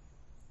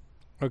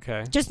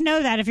 Okay. Just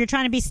know that if you're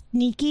trying to be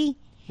sneaky,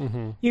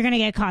 you're going to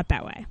get caught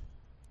that way.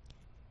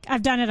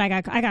 I've done it. I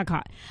got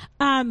caught.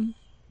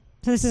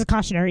 So this is a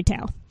cautionary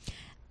tale.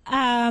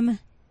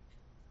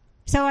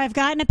 So I've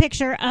gotten a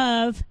picture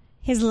of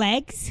his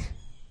legs,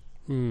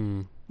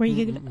 where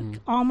you could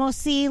almost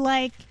see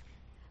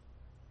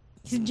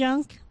his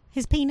junk,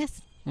 his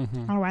penis. I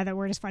don't know why that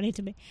word is funny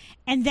to me.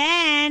 And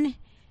then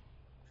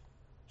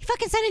he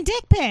fucking sent a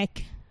dick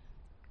pic.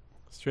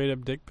 Straight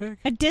up dick pic?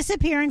 A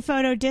disappearing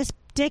photo,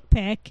 dick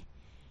pic.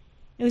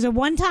 It was a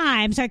one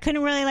time, so I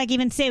couldn't really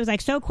even see. It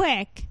was so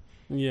quick.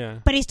 Yeah.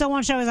 But he still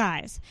won't show his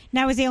eyes.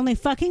 Now, is he only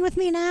fucking with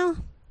me now?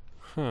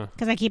 Huh.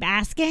 Because I keep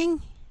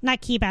asking. Not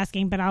keep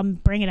asking, but I'll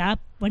bring it up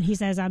when he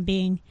says I'm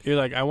being... You're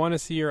like, I want to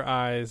see your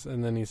eyes,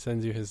 and then he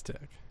sends you his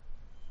dick.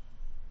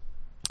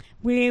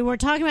 We were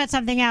talking about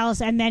something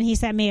else, and then he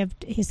sent me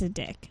his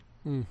dick.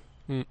 Yeah,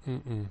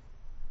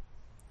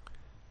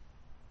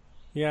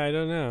 I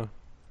don't know.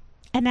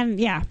 And then,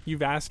 yeah.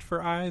 You've asked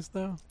for eyes,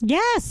 though?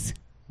 Yes.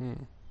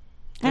 And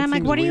I'm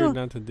like, what are you...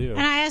 Not to do. And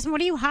I asked him,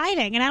 what are you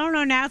hiding? And I don't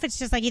know now if it's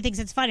just he thinks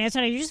it's funny. I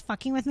said, are you just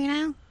fucking with me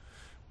now?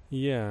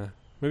 Yeah.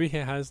 Maybe he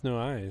has no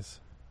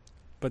eyes.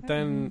 But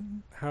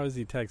then, how is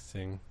he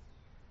texting?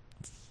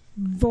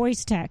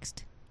 Voice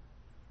text.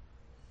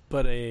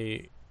 But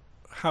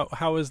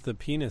how is the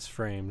penis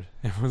framed?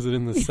 Was it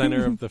in the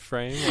center of the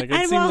frame?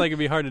 It seems like it'd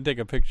be hard to take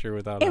a picture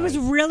without eyes. It was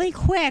really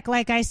quick,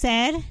 like I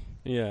said.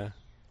 Yeah.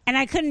 And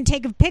I couldn't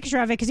take a picture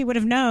of it because he would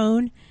have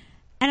known.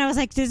 And I was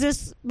like, does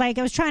this, like,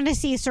 I was trying to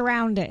see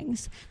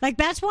surroundings. Like,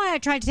 that's why I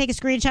tried to take a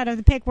screenshot of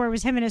the pic where it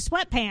was him in his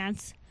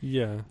sweatpants.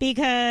 Yeah.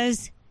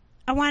 Because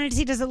I wanted to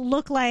see, does it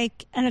look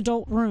like an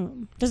adult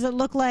room? Does it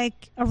look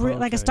like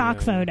like a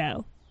stock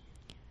photo?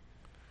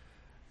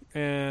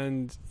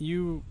 And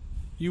you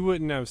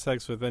wouldn't have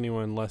sex with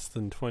anyone less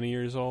than 20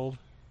 years old?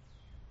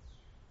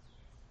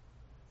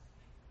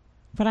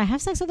 Would I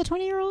have sex with a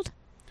 20-year-old?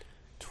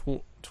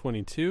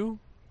 22?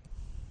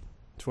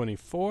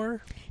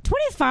 24?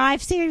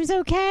 25 seems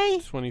okay.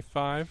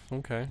 25?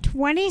 Okay.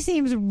 20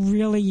 seems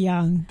really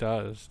young.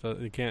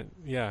 It can't,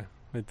 yeah.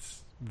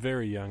 It's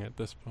very young at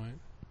this point.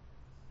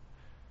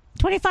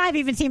 25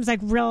 even seems like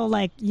real,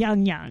 like,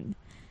 young.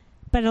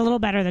 But a little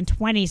better than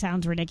 20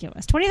 sounds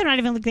ridiculous. 20, they're not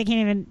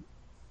even,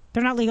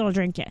 they're not legal to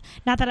drink yet.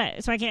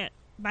 So I can't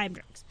buy them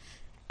drinks.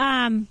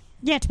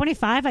 Yeah,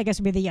 25, I guess,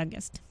 would be the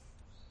youngest.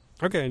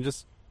 Okay,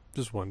 just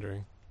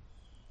wondering.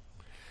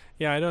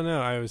 Yeah, I don't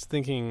know. I was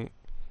thinking,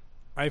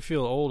 I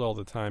feel old all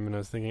the time, and I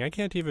was thinking, I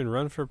can't even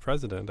run for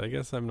president. I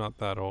guess I'm not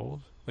that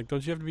old. Like,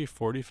 don't you have to be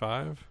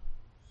 45?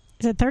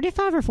 Is it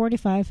 35 or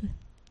 45?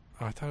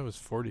 Oh, I thought it was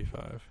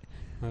 45.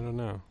 I don't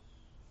know.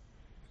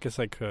 I guess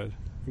I could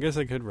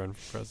run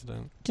for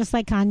president. Just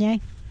like Kanye?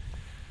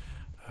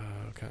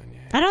 Oh,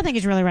 Kanye. I don't think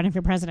he's really running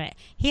for president.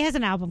 He has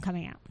an album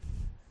coming out.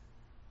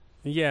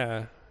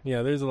 Yeah,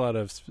 there's a lot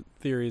of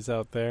theories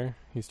out there.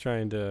 He's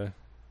trying to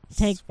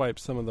swipe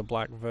some of the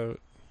black vote.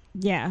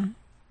 Yeah.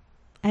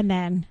 And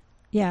then,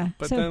 yeah.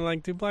 But then,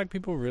 like, do black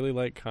people really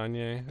like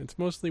Kanye? It's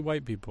mostly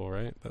white people,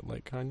 right, that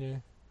like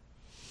Kanye?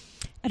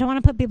 I don't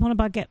want to put people in a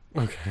bucket.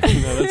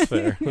 Okay, no, that's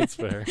fair. That's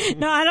fair.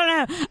 No, I don't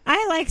know.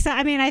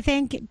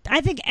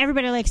 I think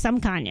everybody likes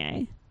some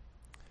Kanye.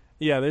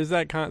 Yeah, there's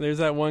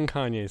that one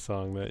Kanye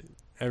song that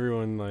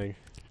everyone like.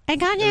 And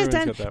Kanye's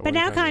done, but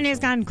now Kanye's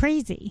gone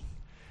crazy.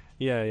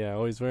 Yeah,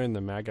 always wearing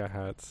the MAGA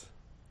hats.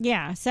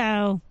 Yeah,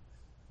 so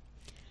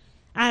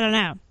I don't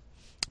know.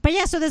 But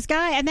yeah, so this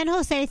guy, and then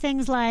he'll say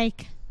things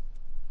like,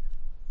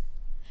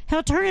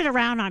 he'll turn it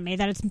around on me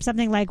that it's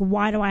something like,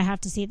 why do I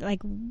have to see,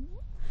 like,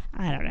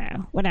 I don't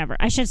know, whatever.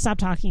 I should stop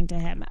talking to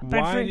him.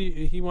 But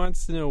he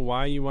wants to know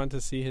why you want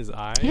to see his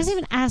eyes? He doesn't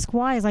even ask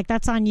why. He's like,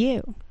 that's on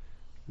you.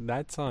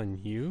 That's on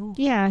you?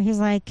 Yeah, he's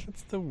like...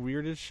 That's the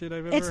weirdest shit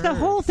I've ever heard. The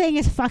whole thing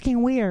is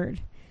fucking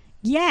weird.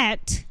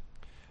 Yet...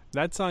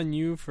 That's on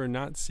you for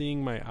not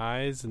seeing my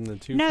eyes in the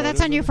two No,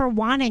 that's on you for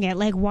wanting it.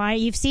 Like, why?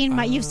 You've seen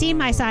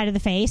my side of the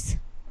face.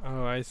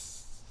 Oh,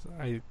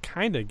 I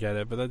kind of get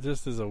it, but that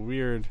just is a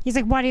weird... He's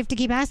like, why do you have to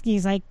keep asking?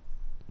 He's like...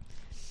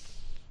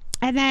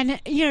 And then,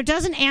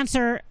 doesn't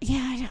answer...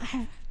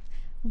 Yeah,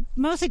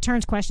 mostly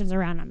turns questions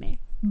around on me.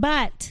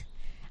 But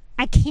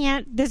I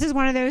can't... This is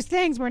one of those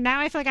things where now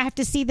I feel like I have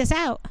to see this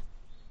out.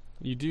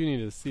 You do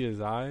need to see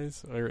his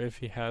eyes, or if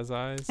he has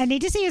eyes. I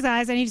need to see his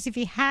eyes. I need to see if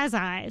he has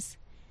eyes.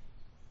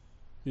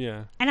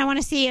 Yeah. And I want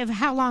to see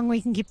how long we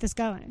can keep this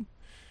going.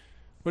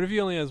 What if he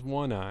only has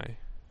one eye?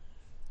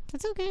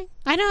 That's okay.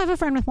 I know I have a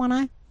friend with one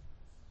eye.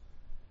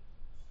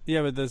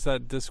 Yeah, but does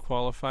that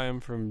disqualify him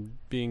from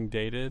being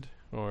dated,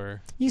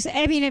 or?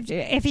 I mean,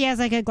 if he has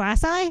like a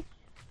glass eye.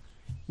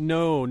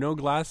 No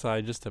glass eye,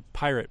 just a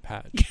pirate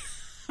patch,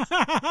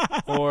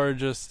 or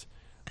just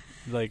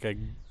like a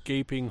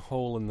gaping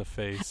hole in the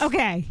face.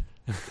 Okay.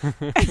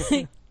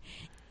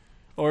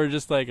 Or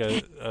just like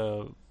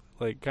a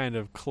like kind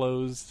of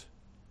closed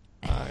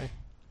eye.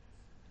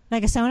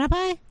 Like a sewn-up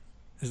eye?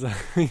 Is that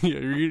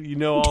you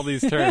know all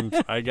these terms?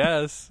 I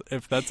guess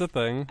if that's a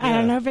thing. I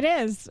don't know if it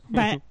is,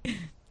 but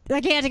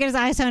like he had to get his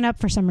eye sewn up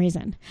for some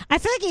reason. I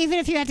feel like even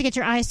if you had to get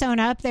your eye sewn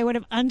up, they would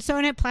have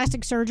unsewn it,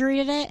 plastic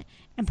surgeryed it,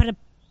 and put a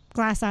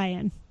glass eye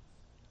in.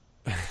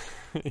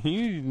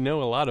 You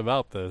know a lot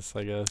about this,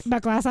 I guess.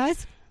 About glass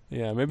eyes?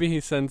 Yeah, maybe he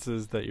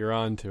senses that you're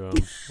on to him,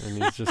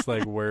 and he's just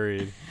like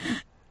worried.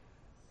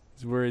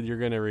 He's worried you're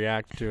going to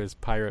react to his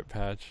pirate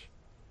patch.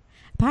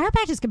 Pirate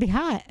patches could be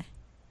hot.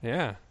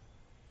 Yeah.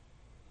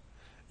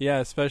 Yeah,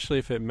 especially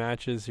if it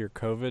matches your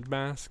COVID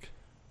mask.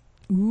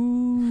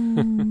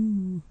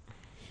 Ooh.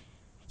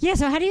 Yeah,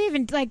 so how do you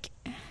even, like,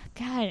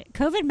 God,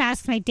 COVID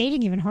masks make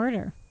dating even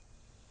harder.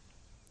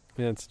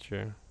 That's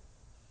true.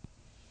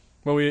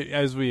 Well,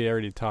 as we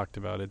already talked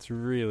about, it's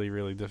really,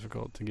 really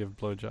difficult to give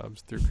blowjobs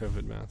through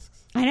COVID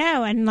masks. I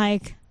know, and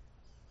like,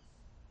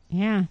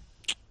 yeah.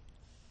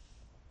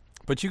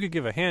 But you could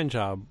give a hand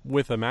job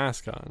with a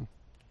mask on.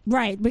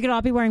 Right, we could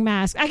all be wearing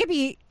masks. I could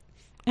be,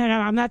 I don't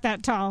know, I'm not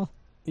that tall.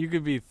 You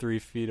could be 3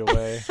 feet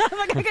away. I'm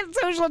like, I get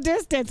social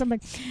distance. I'm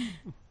like,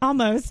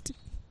 almost.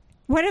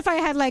 What if I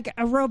had like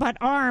a robot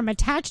arm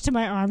attached to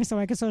my arm so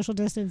I could social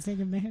distance and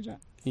give my hand job?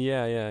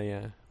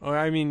 Yeah. Or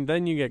I mean,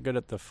 then you get good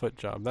at the foot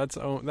job. That's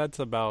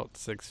about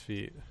 6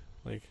 feet.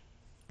 Like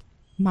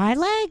my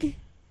leg,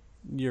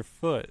 your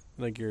foot,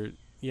 like you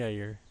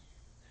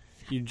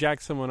jack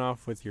someone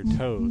off with your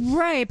toes.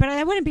 Right? But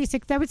I wouldn't be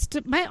sick. That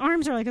would my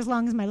arms are like as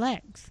long as my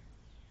legs.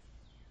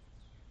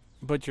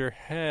 But your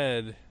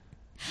head.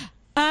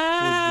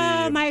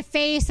 My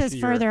face is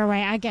further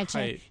away. I get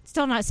height. you.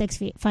 Still not 6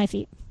 feet, 5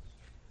 feet.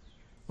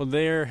 Well,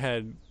 their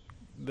head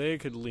They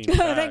could lean Oh,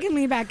 back. they can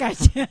lean back.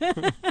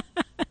 Gotcha.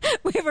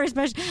 We have our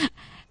special.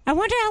 I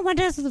wonder how one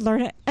does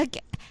learn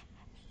it.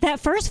 That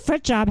first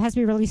foot job has to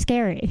be really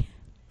scary.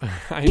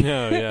 I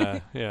know, yeah.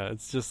 Yeah,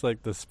 it's just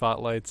like the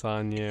spotlight's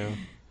on you.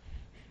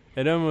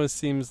 It almost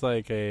seems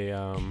like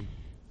a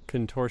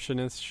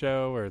contortionist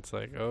show where it's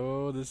like,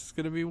 oh, this is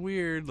going to be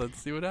weird. Let's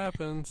see what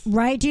happens.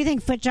 Right? Do you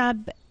think foot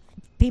job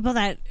people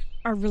that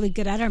are really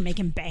good at it are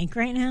making bank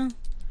right now?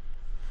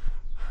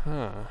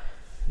 Huh.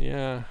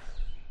 Yeah.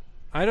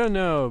 I don't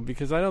know,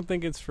 because I don't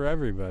think it's for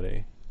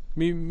everybody.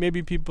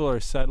 Maybe people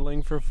are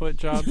settling for foot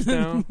jobs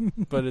now,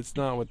 but it's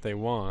not what they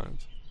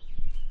want.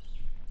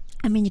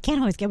 I mean, you can't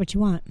always get what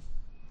you want.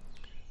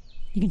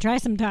 You can try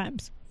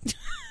sometimes.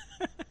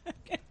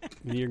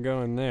 You're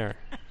going there.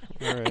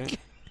 All right.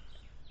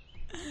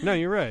 No,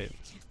 you're right.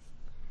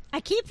 I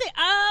keep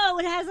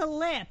it has a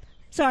lip.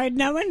 Sorry,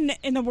 no one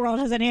in the world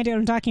has any idea what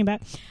I'm talking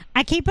about.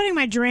 I keep putting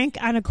my drink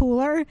on a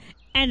cooler,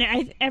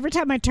 and every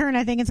time I turn,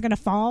 I think it's going to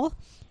fall.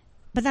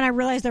 But then I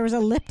realized there was a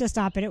lip to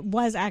stop it. It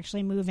was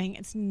actually moving.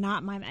 It's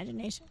not my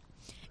imagination.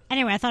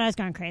 Anyway, I thought I was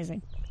going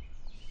crazy.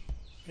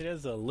 It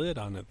has a lid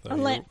on it, though. A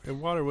lid.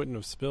 Water wouldn't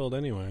have spilled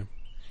anyway.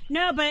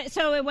 No, but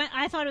so it went.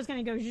 I thought it was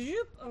going to go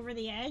zoop over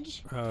the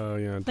edge. Oh,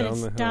 yeah, But down it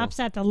the hill. stops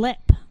at the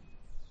lip.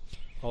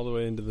 All the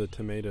way into the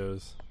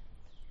tomatoes.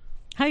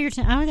 Oh,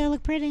 they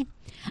look pretty.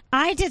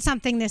 I did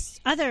something. This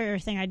other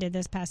thing I did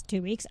this past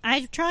 2 weeks.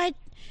 I've tried.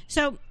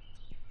 So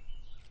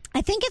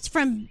I think it's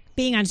from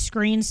being on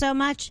screen so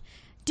much.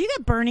 Do you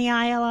get Bernie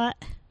eye a lot?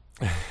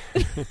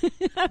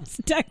 I'm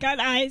stuck on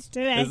eyes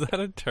today. Is that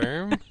a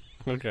term?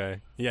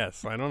 Okay.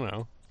 Yes, I don't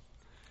know.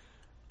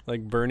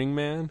 Like Burning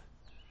Man?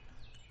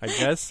 I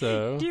guess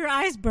so. Do your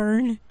eyes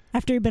burn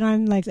after you've been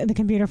on like the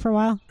computer for a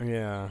while?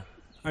 Yeah.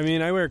 I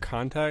mean, I wear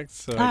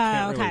contacts, so I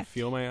can't really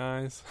feel my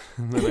eyes.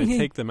 And then I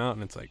take them out,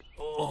 and it's like,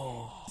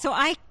 oh. So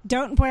I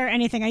don't wear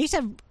anything. I used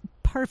to have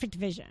perfect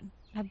vision.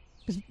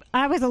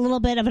 I was a little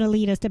bit of an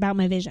elitist about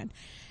my vision.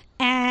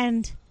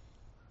 And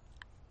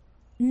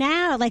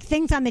now, like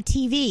things on the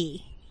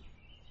TV,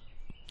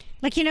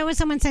 like, you know, when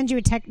someone sends you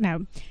a text,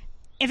 no,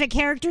 if a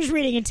character's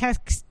reading a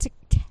text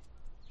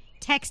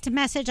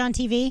message on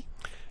TV.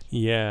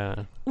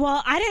 Yeah.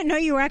 Well, I didn't know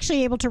you were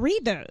actually able to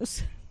read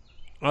those.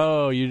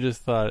 Oh, you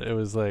just thought it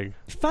was like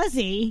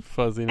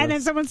Fuzziness. And then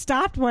someone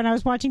stopped when I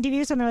was watching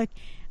TV, so they're like,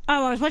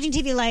 oh, I was watching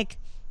TV like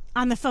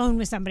on the phone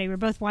with somebody. We were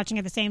both watching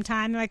at the same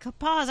time. They're like,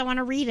 pause, I want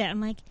to read it.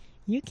 I'm like,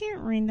 you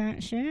can't read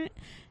that shit.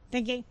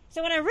 Thinking.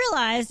 So what I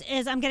realized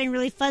is I'm getting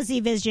really fuzzy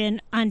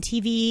vision on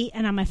TV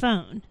and on my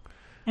phone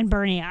and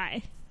Bernie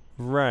eye.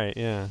 Right,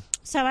 yeah.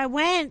 So I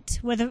went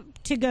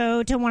to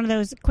go to one of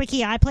those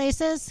quickie eye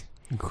places.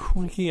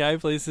 Quickie eye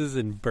places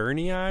in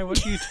Bernie eye?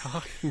 What are you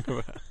talking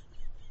about?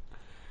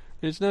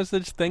 There's no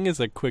such thing as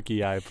a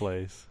quickie eye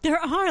place. There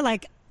are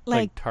like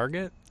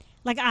Target?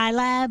 Like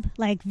iLab,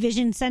 like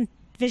Vision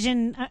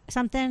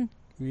something.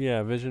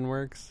 Yeah, Vision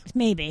Works.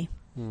 Maybe.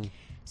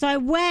 So I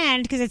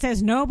went because it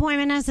says no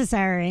appointment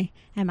necessary,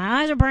 and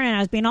my eyes are burning. I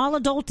was being all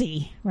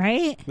adulty,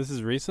 right? This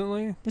is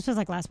recently? This was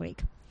like last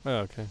week. Oh,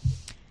 okay.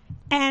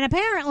 And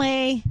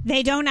apparently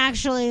they don't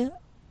actually.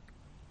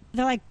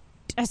 They're like,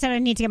 I said I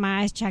need to get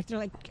my eyes checked. They're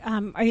like,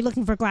 are you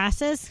looking for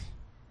glasses?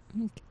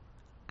 I'm like,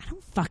 I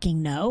don't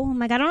fucking know. I'm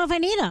like, I don't know if I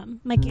need them.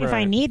 I'm like, if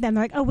I need them,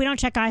 they're like, oh, we don't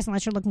check eyes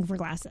unless you're looking for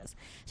glasses.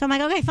 So I'm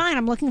like, okay, fine.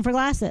 I'm looking for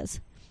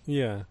glasses.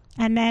 Yeah.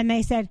 And then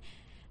they said,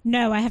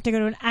 no, I have to go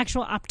to an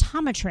actual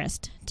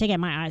optometrist to get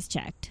my eyes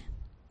checked.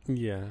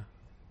 Yeah.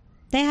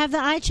 They have the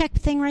eye check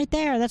thing right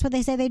there. That's what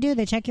they say they do.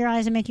 They check your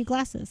eyes and make you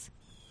glasses.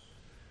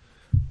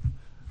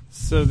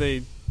 So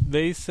they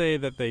say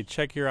that they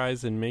check your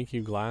eyes and make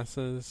you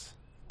glasses,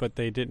 but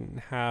they didn't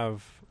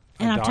have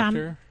a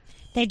doctor?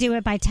 They do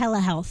it by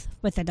telehealth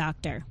with a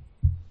doctor.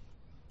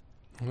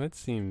 Well, that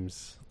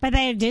seems... But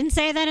they didn't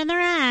say that in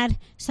their ad.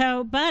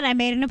 But I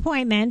made an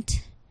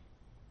appointment.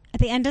 At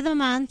the end of the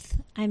month,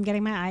 I'm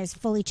getting my eyes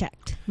fully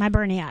checked. My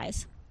Bernie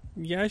eyes.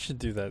 Yeah, I should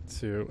do that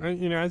too.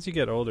 As you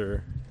get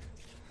older,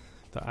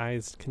 the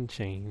eyes can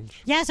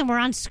change. Yes, and we're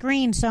on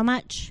screen so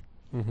much.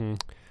 Mm-hmm.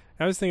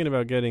 I was thinking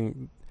about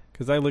getting...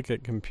 Because I look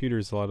at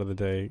computers a lot of the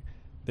day.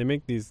 They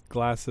make these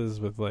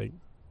glasses with, like,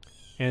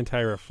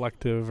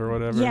 anti-reflective or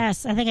whatever.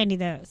 Yes, I think I need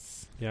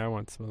those. Yeah, I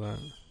want some of that.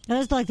 Are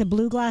those like the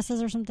blue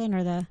glasses or something?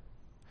 Or the...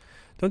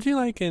 Don't you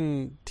like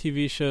in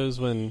TV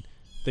shows when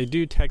they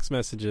do text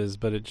messages,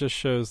 but it just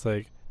shows,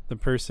 like, the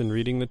person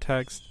reading the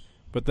text,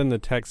 but then the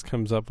text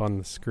comes up on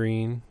the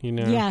screen, you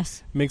know?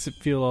 Yes. Makes it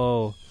feel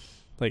all,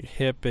 like,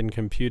 hip and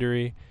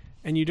computery.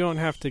 And you don't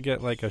have to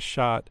get, like, a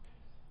shot,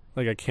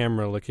 like a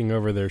camera looking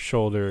over their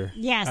shoulder.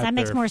 Yes, that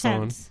makes more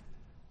phone. sense.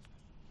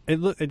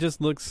 It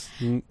just looks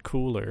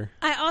cooler.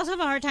 I also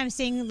have a hard time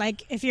seeing,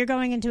 like, if you're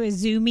going into a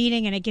Zoom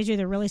meeting and it gives you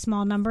the really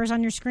small numbers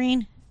on your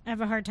screen. I have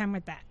a hard time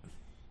with that.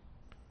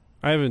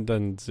 I haven't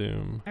done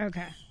Zoom.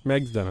 Okay.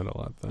 Meg's done it a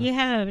lot, though. You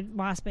have a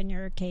wasp in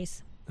your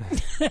case.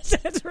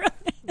 That's right.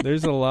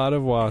 There's a lot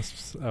of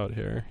wasps out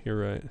here. You're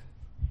right.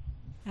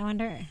 I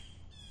wonder.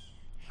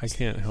 I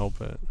can't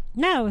help it.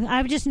 No,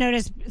 I've just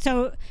noticed.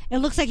 So it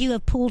looks like you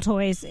have pool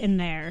toys in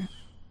there.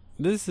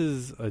 This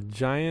is a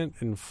giant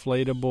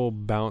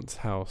inflatable bounce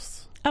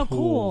house. Oh,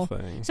 pool cool.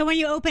 Thing. So when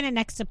you open it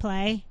next to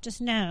play, just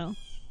know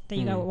that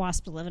you got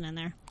wasps living in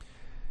there.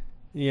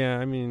 Yeah,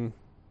 I mean,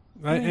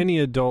 any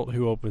adult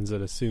who opens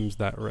it assumes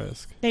that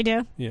risk. They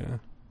do? Yeah.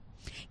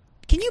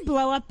 Can you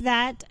blow up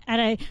that at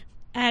a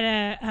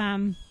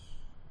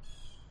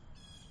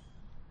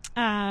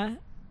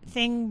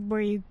thing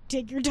where you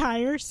take your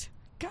tires?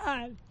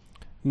 God.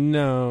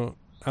 No.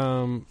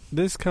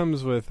 This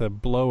comes with a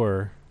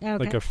blower,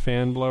 like a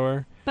fan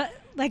blower. But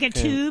like a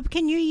tube,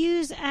 can you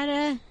use at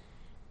a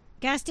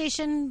gas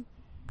station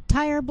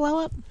tire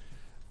blow up?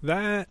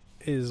 That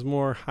is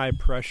more high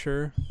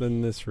pressure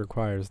than this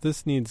requires.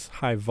 This needs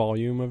high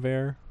volume of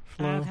air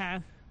flow,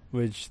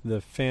 which the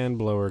fan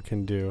blower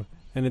can do.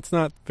 And it's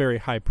not very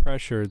high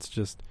pressure, it's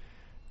just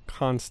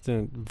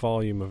constant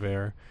volume of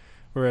air.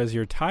 Whereas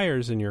your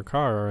tires in your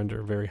car are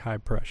under very high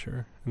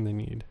pressure, and they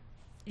need...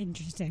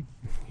 Interesting.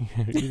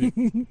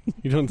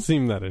 You don't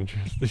seem that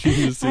interested.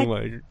 You just seem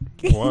like,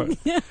 what?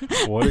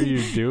 What are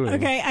you doing?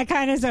 Okay, I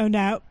kind of zoned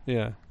out.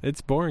 Yeah,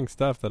 it's boring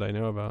stuff that I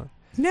know about.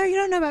 No, you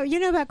don't know about. You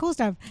know about cool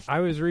stuff.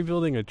 I was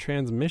rebuilding a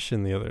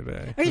transmission the other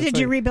day. Or did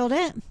you rebuild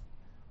it?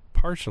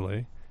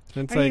 Partially.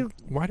 And it's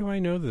why do I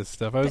know this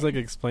stuff? I was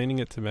explaining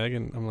it to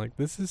Megan. I'm like,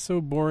 this is so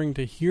boring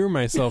to hear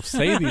myself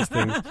say these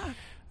things.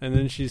 And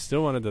then she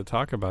still wanted to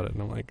talk about it.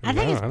 And I'm like, I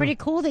think it's pretty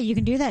cool that you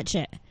can do that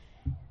shit.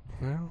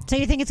 Well, so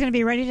you think it's going to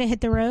be ready to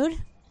hit the road?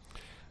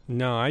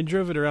 No, I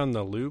drove it around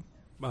the loop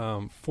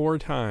 4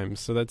 times.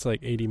 So that's like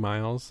 80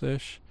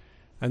 miles-ish.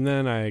 And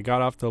then I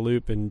got off the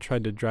loop and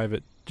tried to drive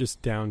it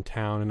just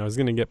downtown. And I was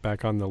going to get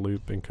back on the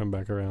loop and come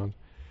back around.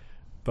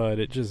 But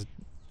it just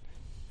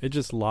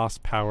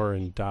lost power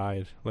and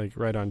died, like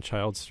right on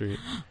Child Street.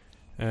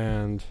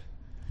 And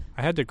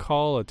I had to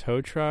call a tow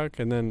truck,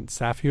 and then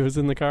Safi was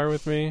in the car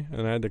with me,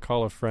 and I had to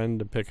call a friend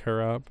to pick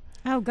her up.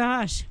 Oh,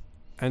 gosh.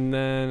 And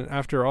then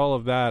after all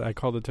of that, I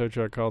called the tow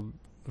truck, called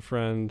a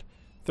friend.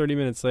 30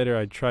 minutes later,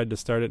 I tried to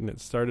start it, and it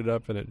started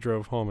up, and it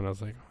drove home, and I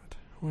was like,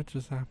 what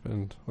just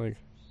happened? Like,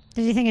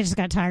 did you think it just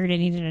got tired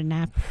and needed a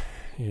nap?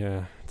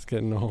 Yeah, it's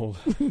getting old.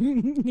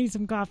 Need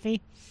some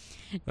coffee?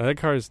 That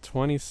car is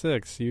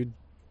 26. You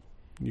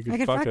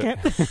could fuck it.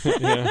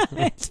 Yeah.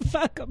 It's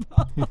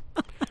fuckable.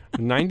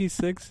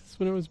 96 is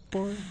when it was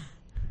born.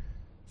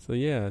 So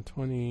yeah,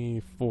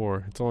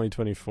 24. It's only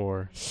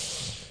 24.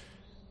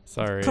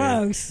 Sorry.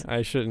 Close.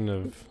 I shouldn't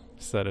have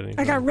said anything.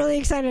 I got really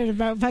excited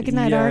about fucking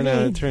that RV. Yeah,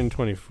 no, it turned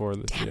 24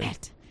 this year. Damn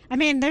it. I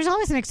mean, there's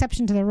always an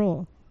exception to the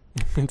rule.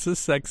 It's a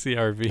sexy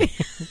RV.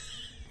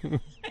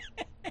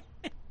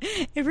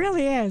 It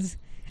really is.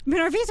 I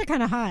mean, RVs are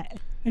kind of hot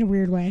in a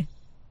weird way.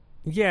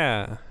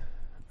 Yeah.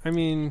 I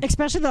mean...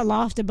 especially the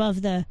loft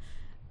above the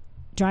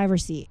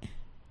driver's seat.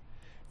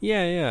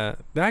 Yeah.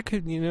 That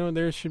could,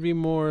 there should be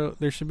more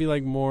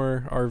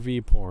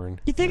RV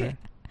porn. You think... right?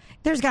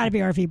 There's got to be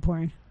RV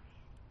porn.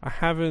 I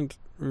haven't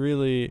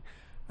really...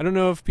 I don't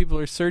know if people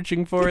are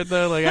searching for it,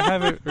 though. Like, I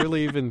haven't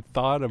really even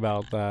thought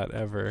about that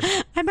ever.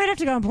 I might have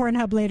to go on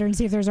Pornhub later and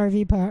see if there's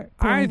RV porn.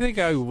 I think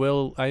I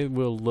will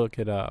look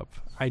it up.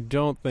 I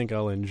don't think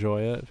I'll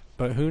enjoy it,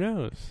 but who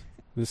knows?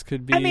 This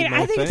could be. I mean,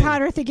 I think it's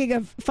hotter thinking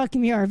of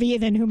fucking the RV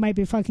than who might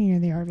be fucking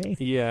in the RV.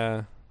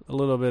 Yeah, a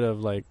little bit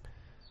of like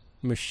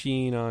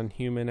machine on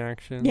human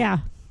action. Yeah.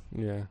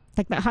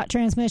 Like that hot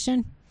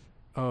transmission.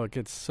 Oh, it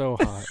gets so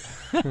hot.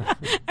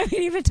 I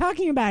mean, even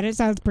talking about it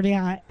sounds pretty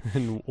hot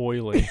and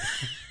oily.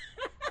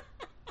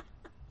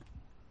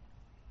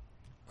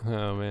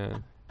 Oh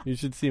man, you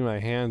should see my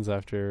hands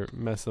after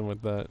messing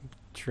with that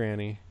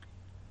tranny.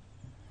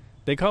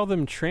 They call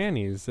them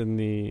trannies in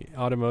the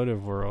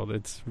automotive world.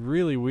 It's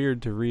really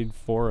weird to read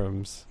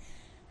forums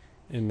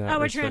in that.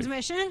 Oh, a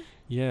transmission?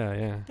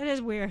 Yeah. That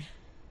is weird.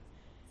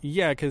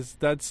 Yeah, because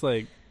that's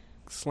like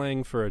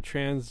slang for a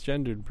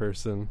transgendered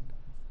person.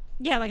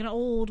 Yeah, like an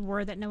old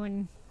word that no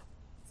one...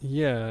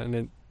 Yeah,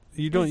 and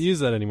you don't use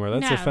that anymore.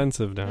 That's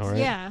offensive now, right?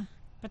 Yeah,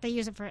 but they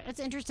use it for... It's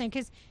interesting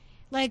because,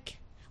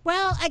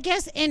 well, I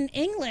guess in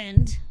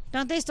England,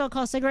 don't they still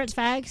call cigarettes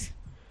fags?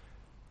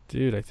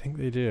 Dude, I think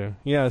they do.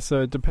 Yeah,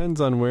 so it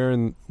depends on where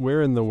in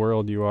the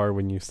world you are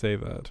when you say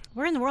that.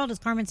 Where in the world is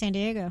Carmen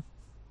Sandiego?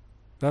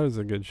 That was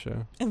a good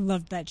show. I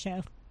loved that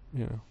show.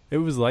 Yeah. It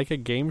was like a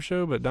game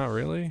show, but not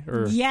really?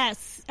 Or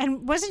yes.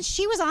 And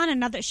she was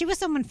on she was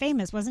someone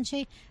famous, wasn't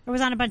she? Or was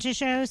on a bunch of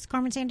shows,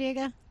 Carmen Sandiego?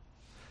 I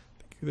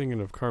think you're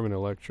thinking of Carmen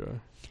Electra.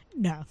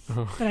 No.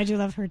 Oh. But I do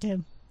love her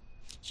too.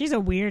 She's a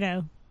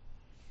weirdo.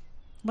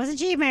 Wasn't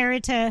she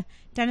married to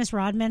Dennis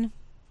Rodman?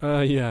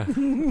 Yeah.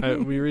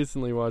 We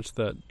recently watched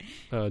that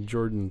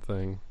Jordan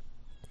thing.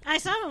 I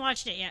still haven't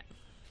watched it yet.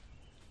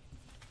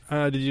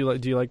 Do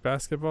you like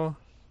basketball?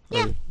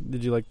 Yeah. Or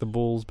did you like the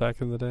Bulls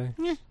back in the day?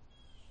 Yeah.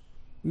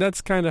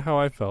 That's kind of how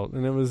I felt,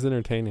 and it was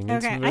entertaining.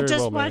 Okay, I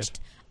just watched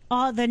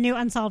all the new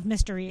Unsolved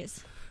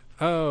Mysteries.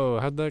 Oh,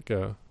 how'd that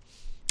go?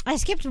 I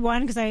skipped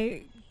one because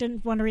I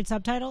didn't want to read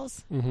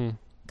subtitles because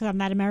I'm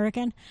that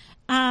American.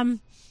 But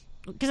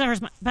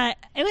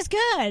it was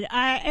good.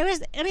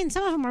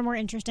 Some of them were more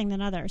interesting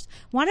than others.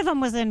 One of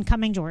them was in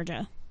Cumming,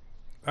 Georgia.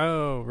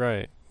 Oh,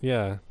 right.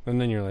 Yeah,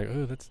 and then you're like,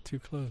 oh, that's too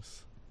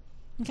close.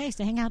 Okay,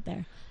 so hang out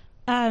there.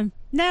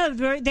 No,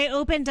 they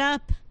opened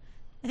up.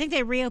 I think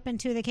they reopened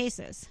 2 of the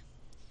cases.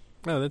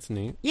 Oh, that's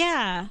neat.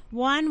 Yeah,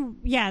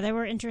 they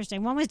were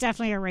interesting. One was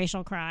definitely a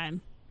racial crime.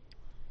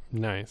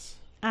 Nice.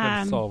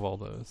 Gotta solve all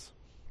those.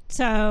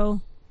 So,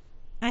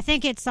 I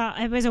think it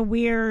was a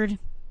weird.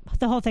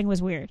 The whole thing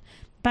was weird,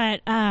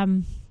 but I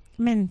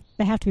mean,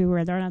 they have to be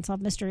weird. They're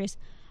unsolved mysteries.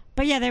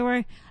 But yeah, they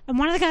were. And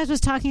one of the guys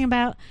was talking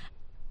about.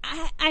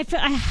 I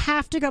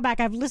have to go back.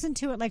 I've listened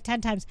to it like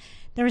 10 times.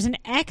 There was an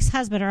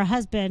ex-husband or a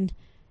husband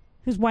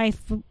whose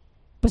wife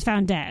was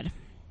found dead.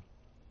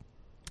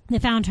 They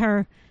found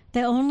her.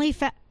 They only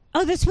found.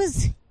 Oh, this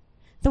was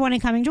the one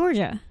in Cumming,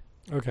 Georgia.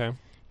 Okay.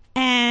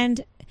 And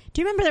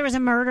do you remember there was a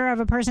murder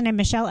of a person named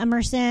Michelle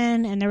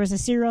Emerson, and there was a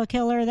serial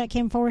killer that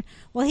came forward?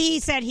 Well,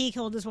 he said he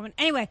killed this woman.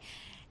 Anyway,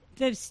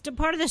 the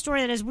part of the story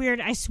that is weird,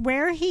 I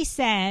swear he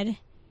said.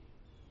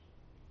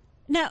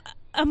 No,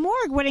 a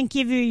morgue wouldn't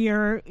give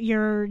you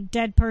your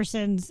dead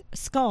person's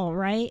skull,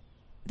 right?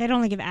 They'd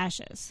only give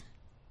ashes.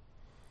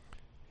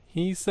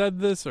 He said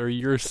this, or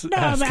you're No,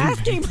 I'm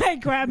asking my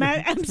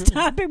grandma. I'm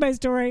stopping my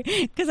story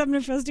because I'm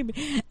going to feel stupid.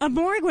 A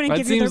morgue wouldn't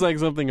give you... That seems like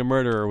something a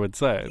murderer would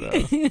say,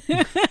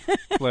 though.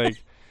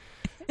 Like,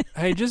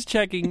 hey, just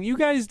checking. You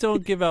guys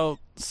don't give out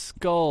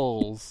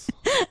skulls.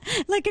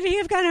 Like, could he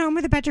have gone home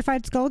with a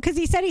petrified skull? Because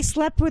he said he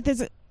slept with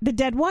the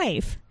dead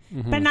wife,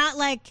 but not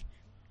like...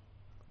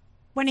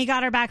 when he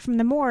got her back from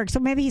the morgue, so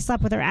maybe he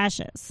slept with her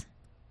ashes.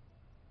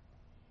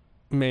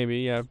 Maybe,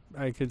 yeah.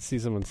 I could see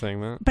someone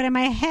saying that. But in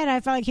my head, I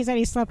felt like he said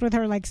he slept with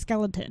her, like,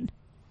 skeleton.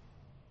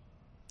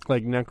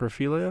 Like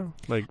necrophilia?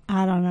 Like,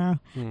 I don't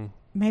know.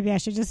 Maybe I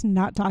should just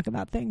not talk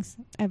about things,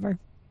 ever.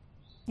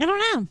 I don't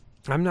know.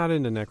 I'm not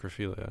into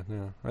necrophilia,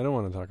 no. I don't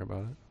want to talk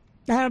about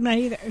it. I'm not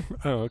either.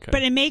 Oh, okay.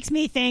 But it makes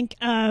me think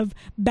of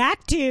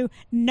back to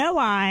No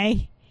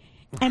Eye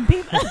and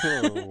people...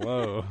 Oh,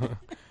 whoa.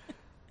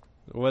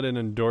 What an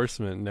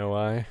endorsement, No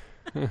Eye.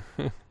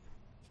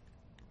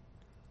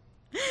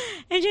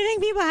 And do you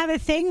think people have a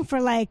thing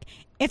for, like,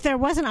 if there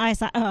was an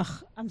eyesight...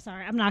 Ugh, I'm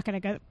sorry. I'm not going to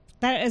go...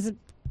 That is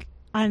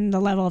on the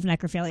level of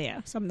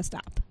necrophilia, so I'm going to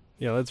stop.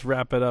 Yeah, let's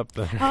wrap it up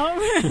then. All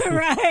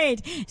right.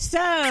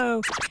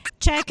 So,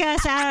 check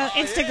us out.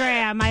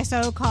 Instagram, My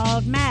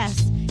So-Called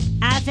Mess.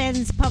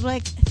 Athens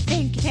Public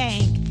Think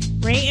Tank.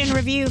 Rate and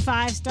review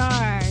 5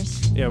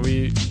 stars. Yeah,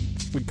 we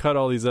cut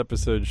all these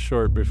episodes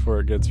short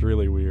before it gets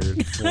really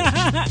weird.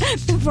 Yeah.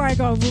 Before I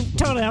go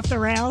totally off the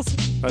rails.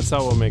 That's how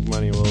we'll make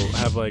money. We'll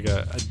have like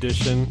a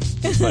addition.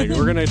 It's like,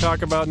 we're going to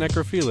talk about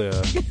necrophilia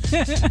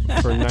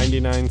for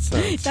 99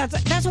 cents.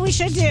 That's what we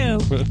should do.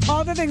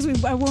 All the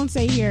things I won't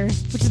say here,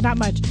 which is not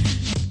much.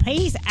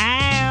 Peace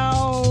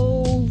out.